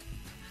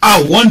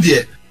one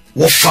day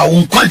wo fa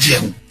wo Nkwagye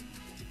ho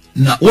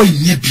na wo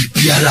nye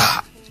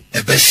bibiara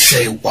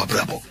ebese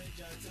wabrabo.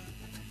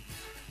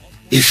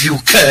 If you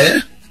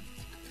care,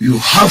 you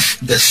have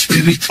the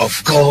Spirit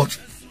of God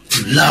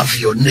to love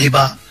your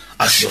neighbor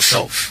as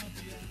yourself.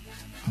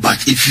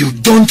 But if you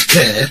don't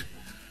care,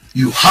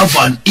 you have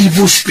an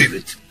evil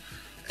spirit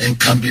and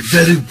can be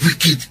very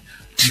wicked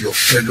to your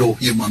fellow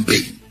human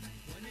being.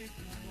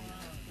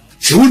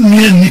 Se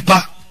unye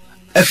nipa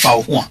efa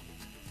ho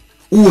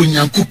wo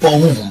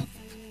Nyankopɔn ho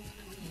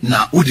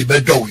na wo de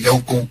bedo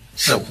yonko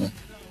se ho.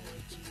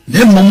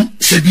 Nemom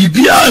se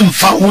bibia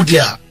mfa ho de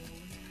a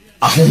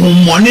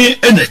ahohomone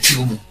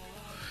enatiwo mu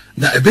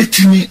na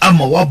ebetimi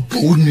ama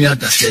wabo nua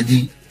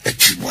dasani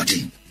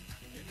etibodi.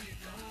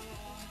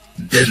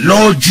 The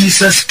Lord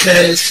Jesus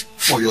cares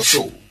for your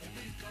soul.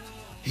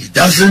 He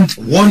doesn't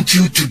want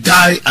you to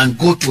die and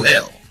go to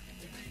hell.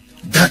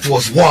 That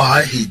was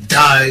why he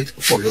died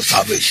for your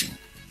salvation.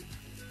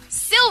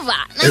 Silver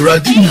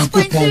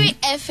 98.3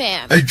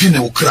 FM. Ejine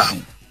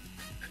ukran.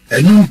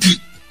 Enunti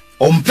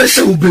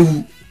ompese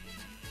ubewu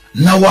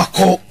na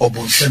wako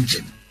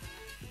obonsemjem.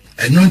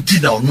 Enunti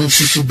na ono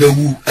susu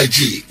bewu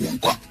aji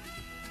wonkwa.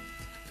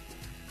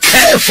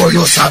 Care for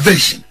your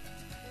salvation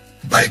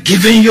by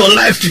giving your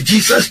life to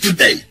Jesus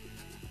today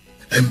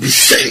and be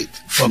saved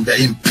from the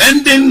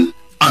impending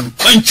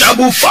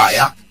unquenchable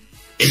fire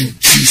in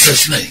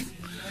Jesus' name.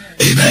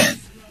 Amen.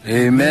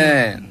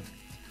 Amen.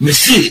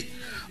 Mesi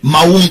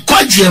ma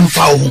wonkwaje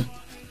mfa ho.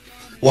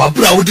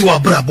 Wabra wodi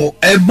wabrabo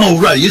ema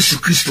ura Yesu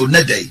Kristo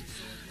nedai.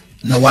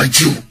 Na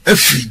wajiu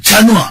efri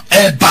janua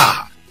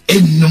eba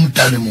enum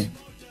danemu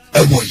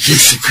ewo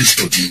Yesu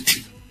Kristo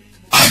dinti.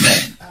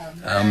 Amen.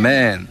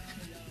 Amen.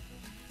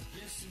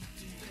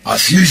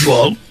 As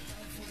usual,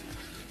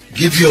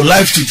 give your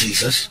life to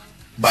Jesus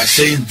by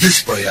saying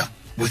this prayer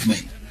with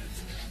me.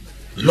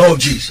 Lord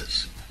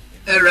Jesus,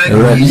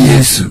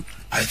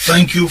 I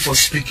thank you for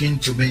speaking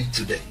to me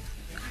today.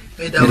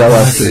 I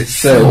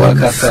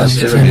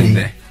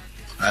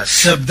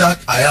accept that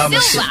I am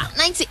a sinner.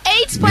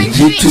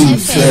 98.3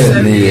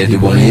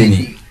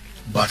 FM.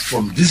 But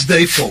from this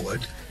day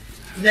forward,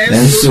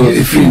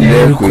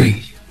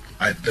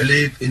 I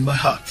believe in my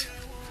heart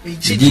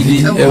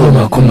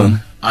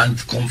and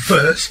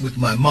confess with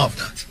my mouth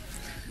that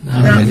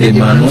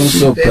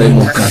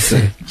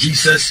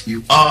Jesus,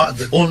 you are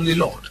the only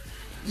Lord.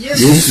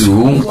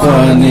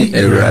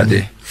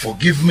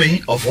 Forgive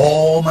me of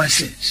all my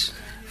sins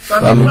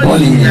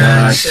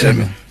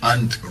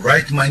and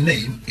write my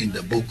name in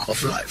the book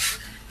of life.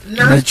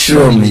 Let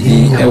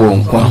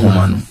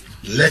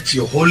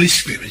your Holy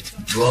Spirit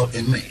dwell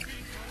in me,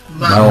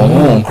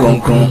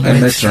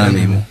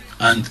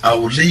 and I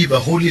will live a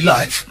holy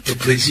life to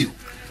praise you.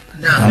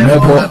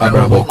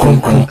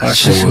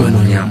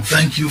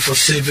 Thank you for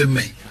saving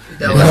me.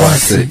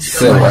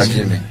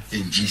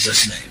 In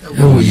Jesus'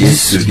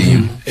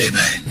 name.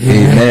 Amen.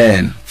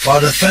 Amen.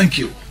 Father, thank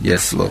you.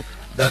 Yes, Lord.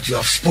 That you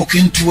have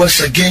spoken to us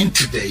again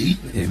today.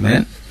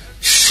 Amen.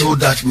 So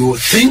that we will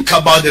think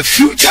about the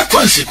future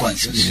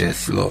consequences.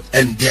 Yes, Lord.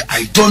 And the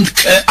I don't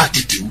care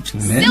attitude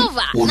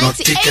will not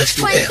take us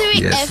to hell.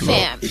 Yes,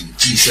 Lord. In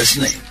Jesus'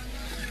 name.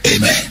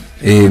 Amen.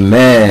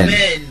 Amen.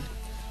 Amen.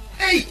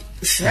 Hey,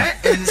 sir,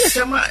 and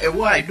summer a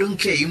why don't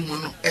care you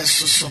mono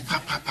so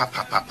papa.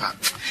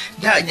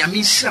 Da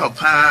nyami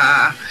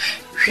pa.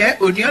 Hwɛ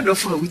oniado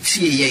for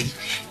wutie yɛn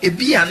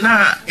ebia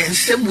na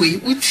ensem we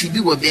wuti bi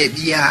wɔ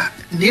baabia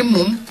na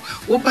mmom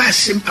wo ba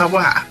asempa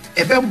wa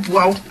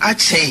ɛbɛboa wo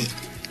akyɛn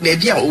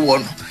baabia wo wɔ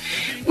no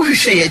wo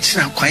hwehwɛ yɛ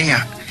kyina kwan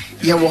a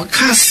yɛ wɔ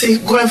Kaase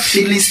Golf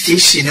filling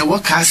station ɛwɔ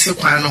Kaase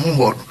kwan no ho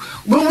hɔ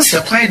no bo se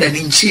kwan da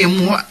ne nkyɛn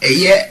mu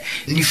ɛyɛ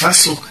nifa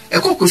so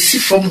ɛkɔkɔsi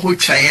fam ho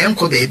twa yɛn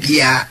kɔ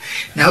baabia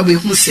na wo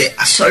behu sɛ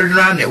asɔre no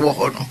na ɛwɔ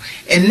hɔ no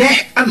ɛnɛ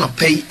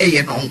anɔpa yi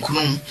ɛyɛ no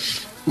nkonom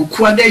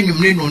ukuada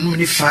enyumre no num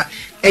nifa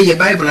eye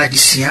Bible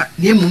adisia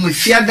na emu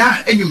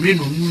fiada enyumre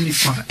no num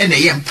nifa ena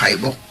ye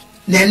mpaibo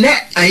nene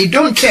I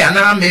don't care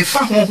na me fa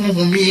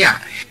honhommi a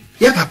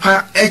ya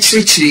papa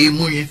ekyirechire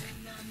mu yi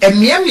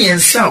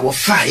emiamiensa wo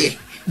faaye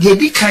de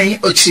bi kan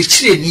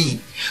okyirechire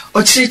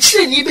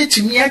ni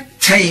betumi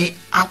atan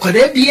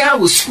akwada bia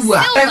wo school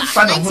a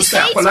emfa no ho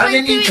sa akwala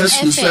ne ni nka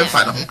school so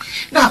emfa no ho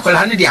na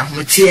akwala ne de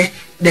ahote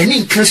de ni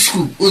nka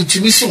school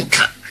ontumi so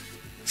nka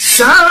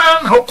sa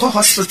na ho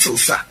hospital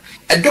sa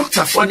a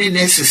doctor for the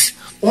nurses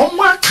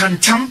Oma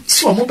kantam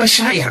so mo ba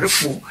sha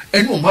yarefo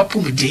ene o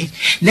mapomde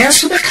na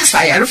so be kasa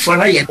yarefo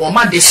ra ye o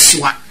ma de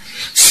soa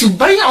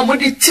suban ya o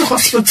de ti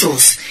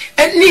hospitals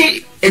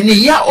ene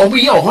ya o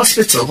ye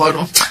hospital ho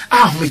no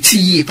ho ti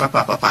yi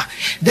papa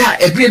da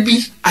ebre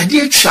bi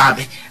ade atwa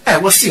me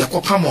wo se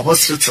yakopa mo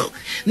hospital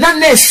na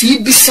nurse yi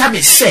bisa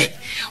me se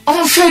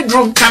on fe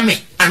drone kame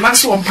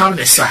anaso on pound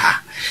the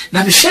saha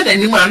na me hwe da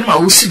ni ma na ma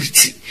wo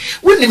sibiti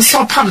wonim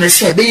so pam na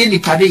se be ye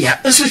nipa de ya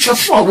enso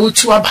twefo wo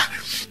tu aba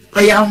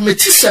I am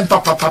metisem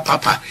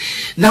papa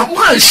na mo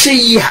ahye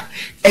yi a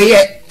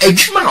eye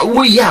adwuma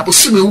wo yi a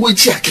boso me wo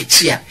ji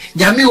akechia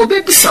nyame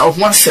obebisa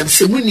ho asem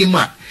se munim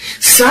a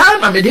saa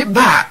na me de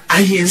ba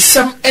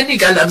ahensam eni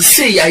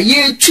galamse ya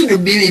ye tu no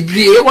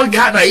bebre e wo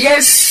Ghana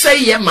ye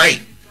say ye mai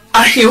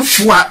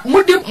ahemfo a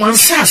mode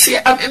monsase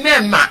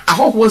amema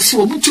ahoho se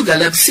wo mutu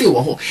galamse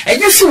wo ho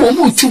enye se wo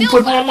mutu mpo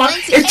no ma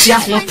etia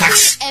ho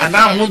tax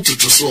ana ho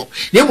tutu so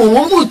na mo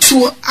wo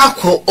mutu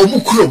akọ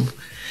omukurom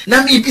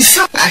na mi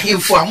bisa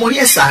ahemfo a mo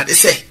yesa de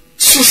se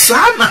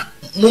susana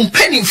mo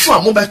mpanimfo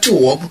a mo beto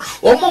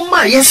wo mo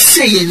ma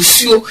yese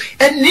yensuo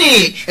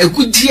ene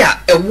agudi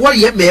a ewo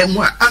ye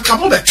memu a anka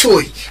mo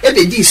beto e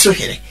be di so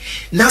here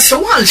na se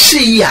wan hye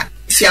yi a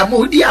se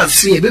amodi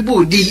anse e be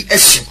bodi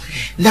esu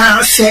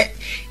na se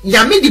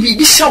nyame de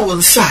bibi sha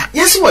wonsa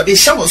yese wo de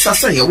sha wonsa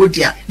sa ye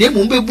wodi a na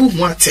mo bebu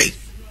hu atei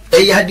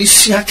ya de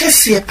sua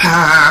kese pa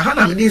ha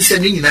na me nse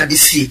no nyina de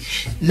sie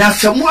na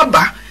famo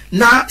aba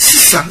na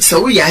sisa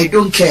so we I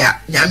don't care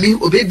nyame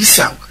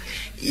obebisa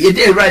ye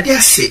de rade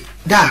ase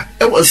da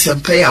e was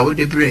sempa ya wo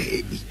de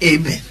bre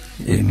amen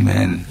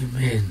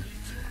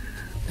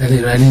that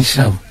is running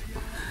show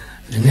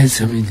the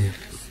next minute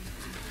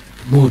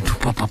modu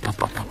papa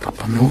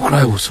me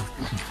cry also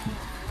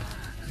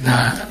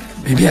na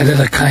bibi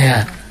ada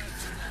kaya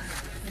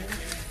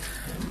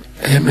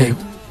amen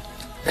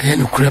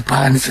no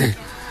crepa and say,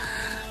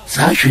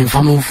 Sashi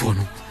family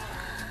phone.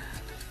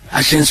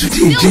 I shall suit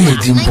you,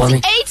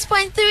 Dimpone.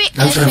 8.3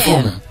 That's a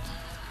phone.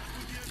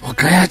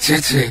 Okay,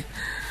 church.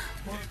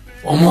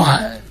 Omo,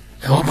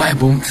 our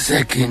Bible to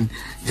say King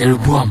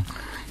Jeroboam,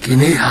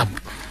 King Ahab,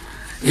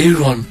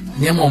 Aaron,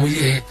 Nemo,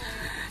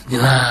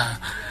 Yena,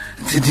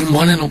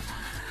 Dimpone,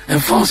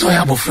 and found so I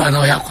have a friend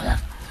or Yakoya.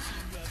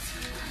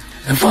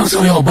 And found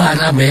so your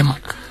banner, Bema.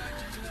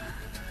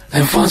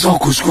 And found so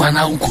Cusco and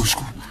now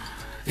Cusco.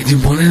 It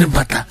Dimpone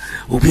butter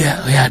will be a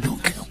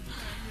yadoke.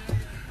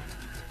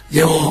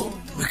 Yo,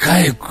 we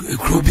can't a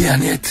crowby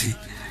and yeti.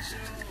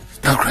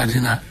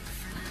 Takradina,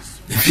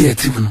 the fear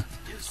Tibuno.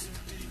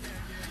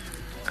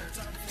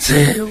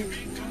 Say,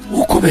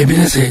 who could be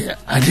say,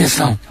 I just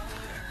sound.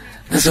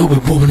 That's all the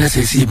woman as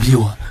I see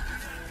viewer.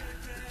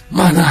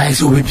 Man, I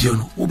saw with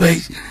you, obey,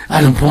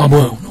 I don't poor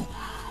boy, no,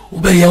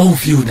 obey your own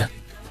feud.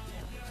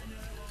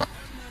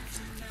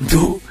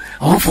 Do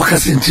I won't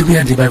focus in to me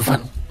and the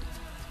fan.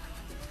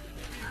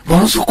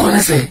 But also, can I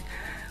say,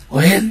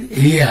 well,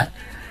 here,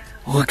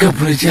 or a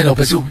couple of channel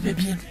pursue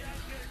maybe.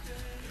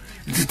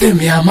 To tell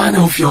me a man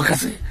of your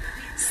Kaase.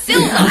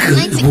 Silver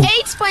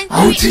 98.3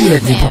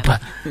 FM. Papa,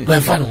 by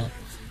fan.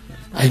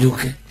 I don't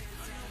care.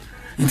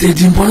 It's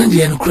a important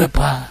and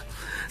crepa.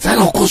 Say,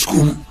 no,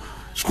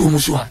 school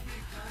Musua.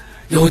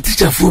 Your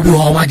teacher for you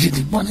how much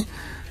it money.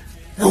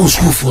 No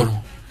school for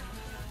no.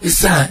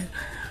 It's a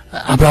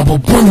bravo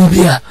bonny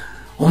beer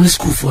on the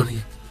school for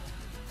you.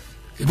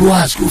 If you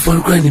are school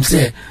for crying him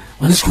say,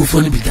 on the school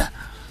for bita.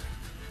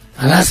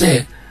 And I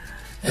say,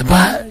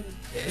 about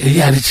a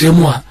year the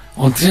Chemua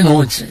on train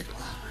on chair.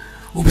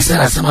 Who beside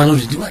us, some man who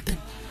do it.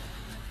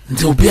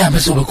 Until be a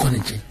mess of a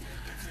college.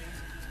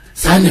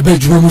 Sign the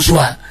bedroom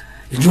Musua,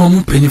 a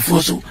drum penny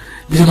fossil,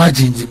 be my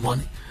ginger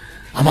money.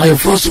 Am I a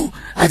fossil?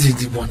 I did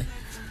the money.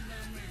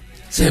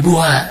 Say, boy,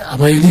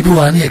 am I live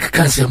one near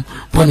Kaase,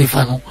 Pony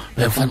Fano,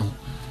 Benfano.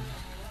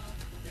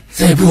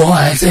 Say, boy,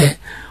 I say,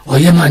 or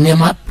Yama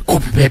Nema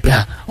copy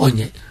paper on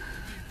ye.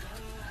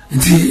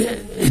 And see,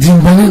 it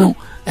didn't bonino,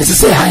 as I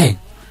say, hi.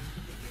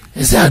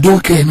 I say, I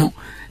don't care, no.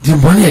 The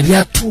money I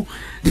did too,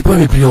 the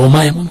probably be all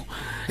my mono.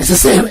 As I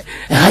say,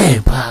 I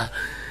pa.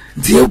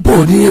 Dear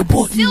body,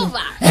 Silver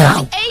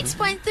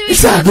 8.3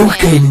 it's I don't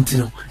care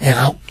into and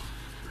how.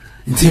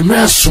 Until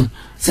Mason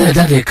said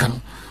that they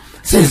can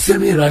say,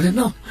 Semi rather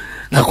no.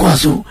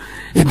 Nakwaso,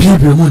 a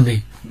baby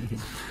Monday.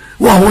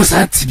 What was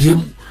that to be?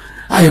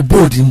 I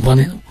bought in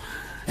Bonino.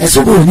 As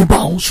a boy,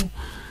 bounce.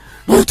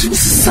 No to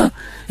Mrs. Son,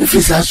 if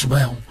it's asked by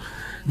him.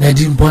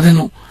 Nadine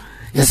Bonino,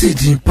 yes, it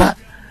didn't pat.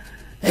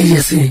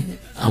 Yes,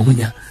 a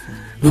winner.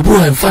 The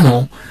boy and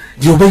Fano,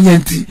 the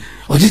obedience,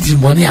 or did in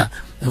Bonia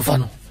and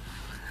Fano.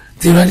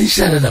 They really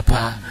shouted a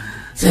pa.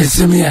 Says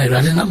Semi, I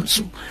rather not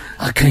so.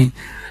 I can't.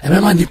 I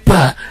remember the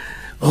pa,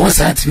 or was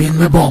that to be in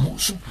my bomb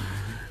so.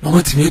 No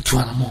what to me to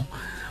animal.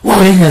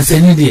 What is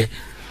any day?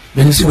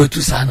 When you were to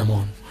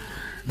Sanamon.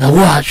 Now,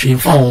 what you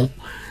found,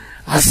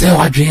 I say,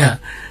 what drink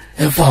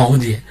and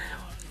found it.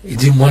 It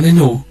didn't want to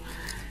know.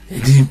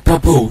 It didn't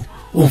papa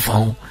who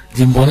found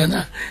the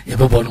monana, a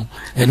babano,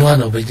 and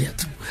one of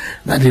it.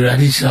 Not the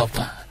radish of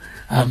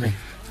Amen.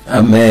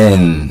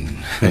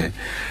 Amen.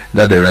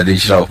 Not the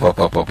radish of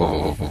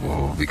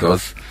Papa,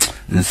 because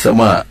in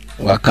summer,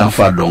 what can't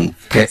I don't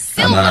care,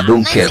 and I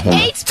don't care home.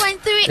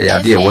 The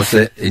idea was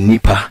a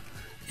nipa.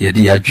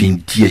 Yadi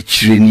adwin tie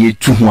chire ni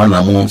etu ho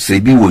anamon se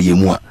bi wo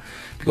yemu a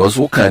because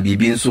wo kan bi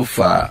nso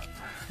fa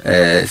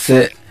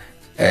say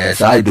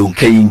sa I don't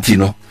care inti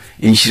no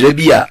inhire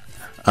bi a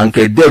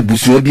anka da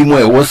busuo bi mo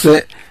e wo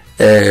se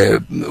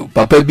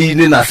papa bi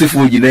ni na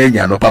sefo gina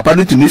anya no papa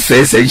no tumi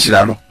se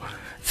nhira no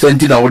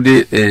senti na wo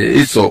de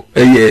eso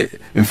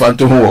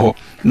infanto ho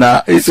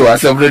na eso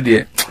asebre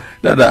de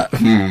dada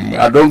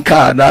I don't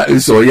care na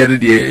eso ye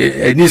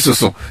de eni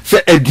so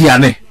se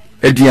aduane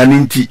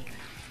nti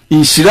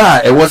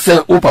inshira e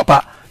wose o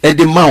papa e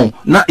de mawo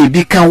na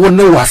ebi kan wo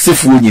ne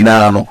wasefuo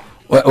nyina no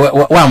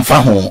wa mfa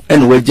ho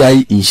ene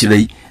wagyae inshira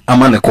yi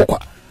ama ne kokwa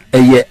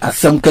eye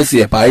asem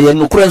kase pa ye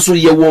no kora nso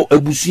ye wo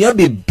abusua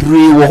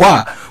bebre wo ho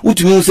a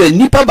utumi se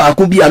nipa ba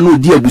ko bia na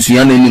odi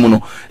abusua na anim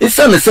no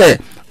esane se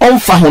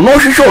onfa ho no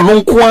hwehwe no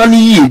nko an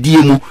yi edie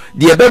mu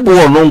de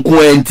bebo no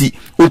nko anti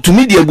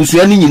otumi de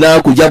abusua ni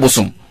nyina ko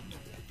gyabosom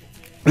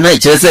na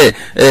ikere se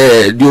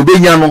de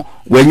obenya no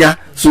wanya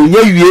so nya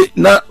wie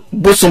na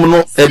bosom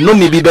no no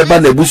mi bi beba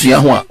na busua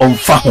ho a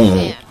onfa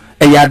ho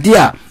eyade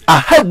a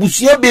aha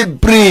busua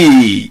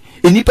bebre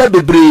enipa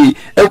bebre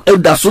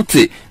da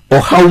sote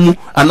ohawmu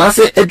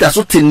anase da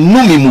sote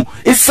numi mu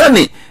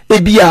esane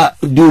ebia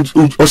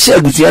o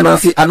hye busua na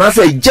ase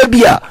anase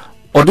jabia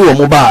ode wo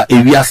mo ba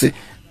ewiase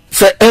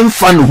se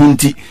emfa no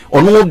hunti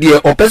ono de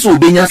opese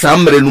obenya sa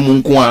mre no mu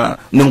nko a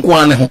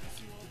ne ho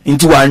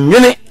nti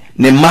wanwene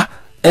ne ma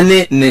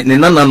ene ne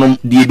nananom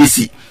de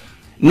ebesi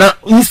na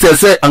instead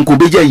say anko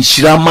beja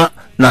inshirama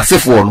na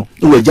sefo no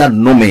weja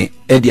nome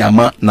e di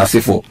ama na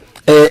sefo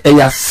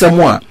ya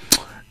semo a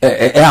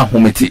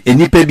ahometi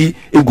enipa bi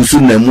egusu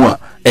na mu a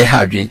ha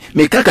adwen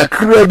me kaka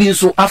kra bi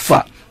nso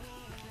afa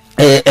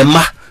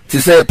ema to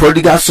say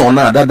prodigal son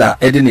na dada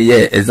edin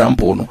ye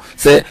example no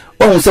say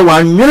oh say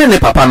wan nwene ne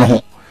papa no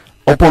ho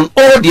upon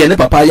all the ne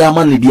papa ya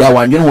ma ne bia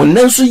wan nwene ho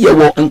nanso ye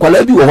wo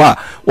nkwala bi wo ha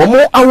wo mo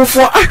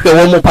awofo ahwe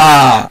wo mo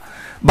pa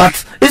but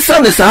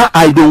isa ne sa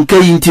I don't care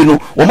intino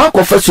wo ma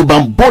ko fa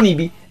suban boni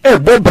bi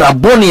bobra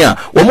boni a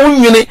wo mo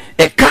nwene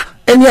eka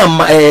eni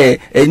ama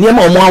eni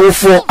ma mo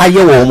awofo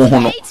aye wo mo ho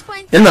no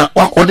na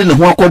wakode ne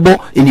ho akobo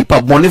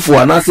enipa bonefo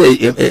anase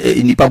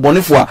enipa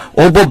bonefo a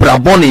obo bra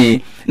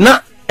boni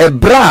na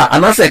ebra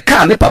anase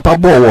ka ne papa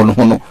bo wo no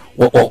ho no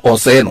o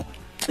se no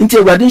nti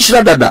ewade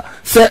nhira dada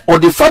se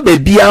ode fa ba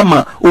bia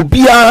ma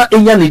obia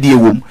enya ne de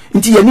ewom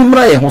nti ye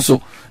nimra ye ho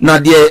so na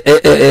de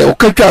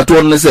okatwa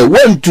to no se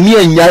wantumi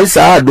anya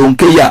isa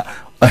donke ya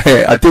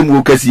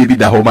atemu kasi bi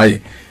da ho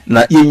maye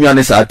na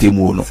yenwane sa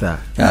atemu no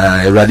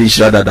ewade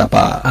nhira dada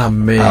pa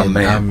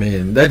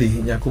amen daddy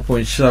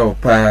yakopon shao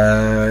pa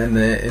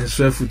na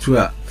enso futu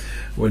a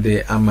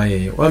wode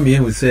amaye wa me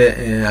hu se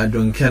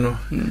adonke no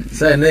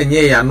se na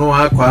nye ya no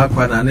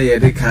akwa na na ye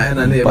de kan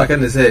na ye baka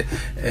ne se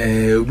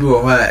obi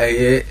wo ha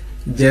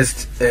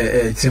just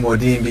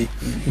timodin bi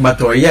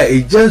but oya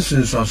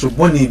ejansun so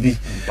boni bi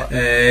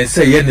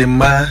se ye ne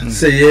ma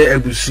se ye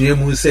abusua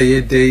mu se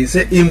ye de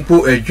se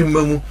impo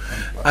adwuma mu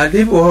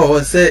ade bo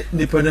ho se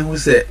nipa ne hu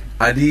se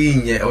ade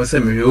nye o se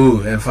me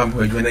o enfam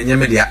ho adwuma na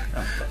nyame dia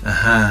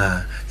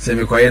aha se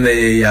me koye na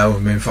ye ya o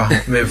me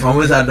mfa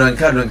mo sa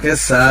donka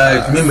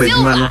sa me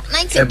madwuma no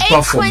e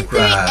perform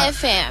kra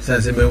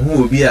se me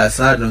hu obi a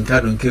sa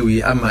donka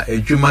wi ama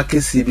adwuma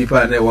kesi bi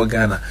pa na e wo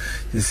Ghana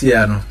sisi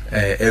ya no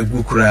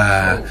egu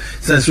kra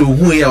se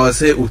hu ya o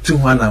se otu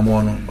ho na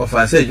mo no o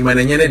fa se adwuma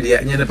na nyene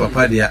dia nyene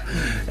papa dia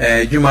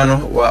adwuma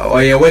no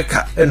o ye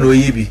weka na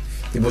oyi bi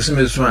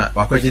ibosome so a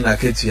wakwaji na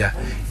ketua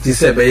ti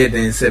se be ye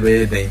den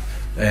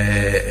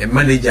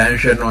manager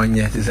nhwe no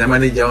nya ti se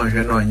manager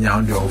nhwe no nya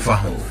on de ofa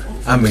ho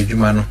ama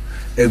adwuma no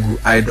egu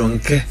I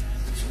don't care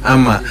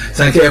ama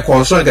sanke e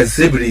ko so nka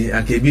sebiri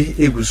anka bi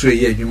egu so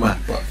ye adwuma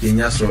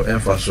yenya so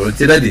emfa so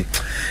ti dadi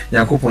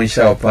yakopon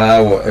sha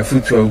opa wo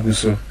afutu agu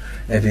so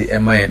edi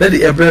emaye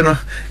dadi ebre no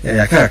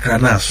yakakra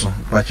na so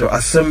pacho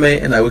aseme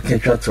na we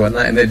can chat to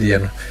na ene de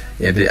no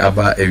ye de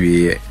aba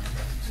ewiye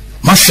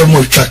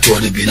Masemo chat to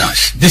the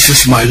binas. This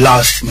is my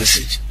last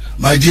message,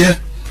 my dear.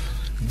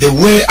 The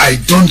way I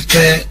don't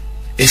care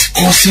is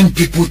causing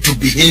people to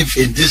behave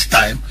in this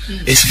time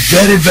is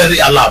very, very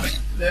alarming.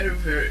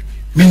 Very.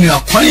 Meaning,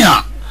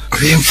 akwanya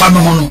infame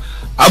hono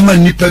ama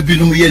nipa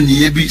binum ye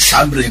ni ebi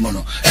sambre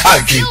mono.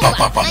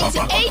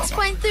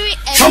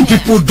 Some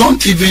people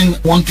don't even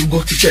want to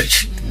go to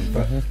church.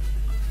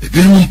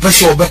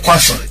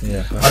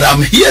 But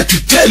I'm here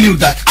to tell you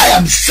that I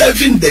am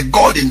serving the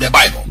God in the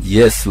Bible.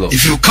 Yes, Lord.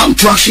 If you come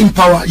to Action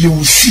Power, you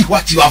will see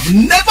what you have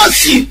never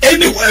seen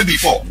anywhere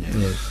before.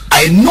 Yes.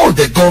 I know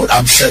the God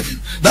I'm serving.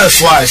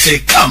 That's why I say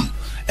come,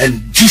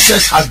 and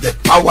Jesus has the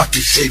power to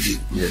save you.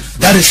 Yes.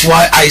 That is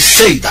why I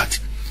say that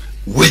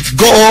with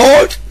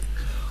God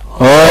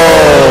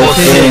all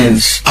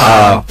things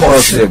are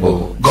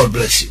possible. God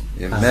bless you.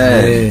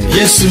 Amen.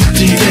 Yes, you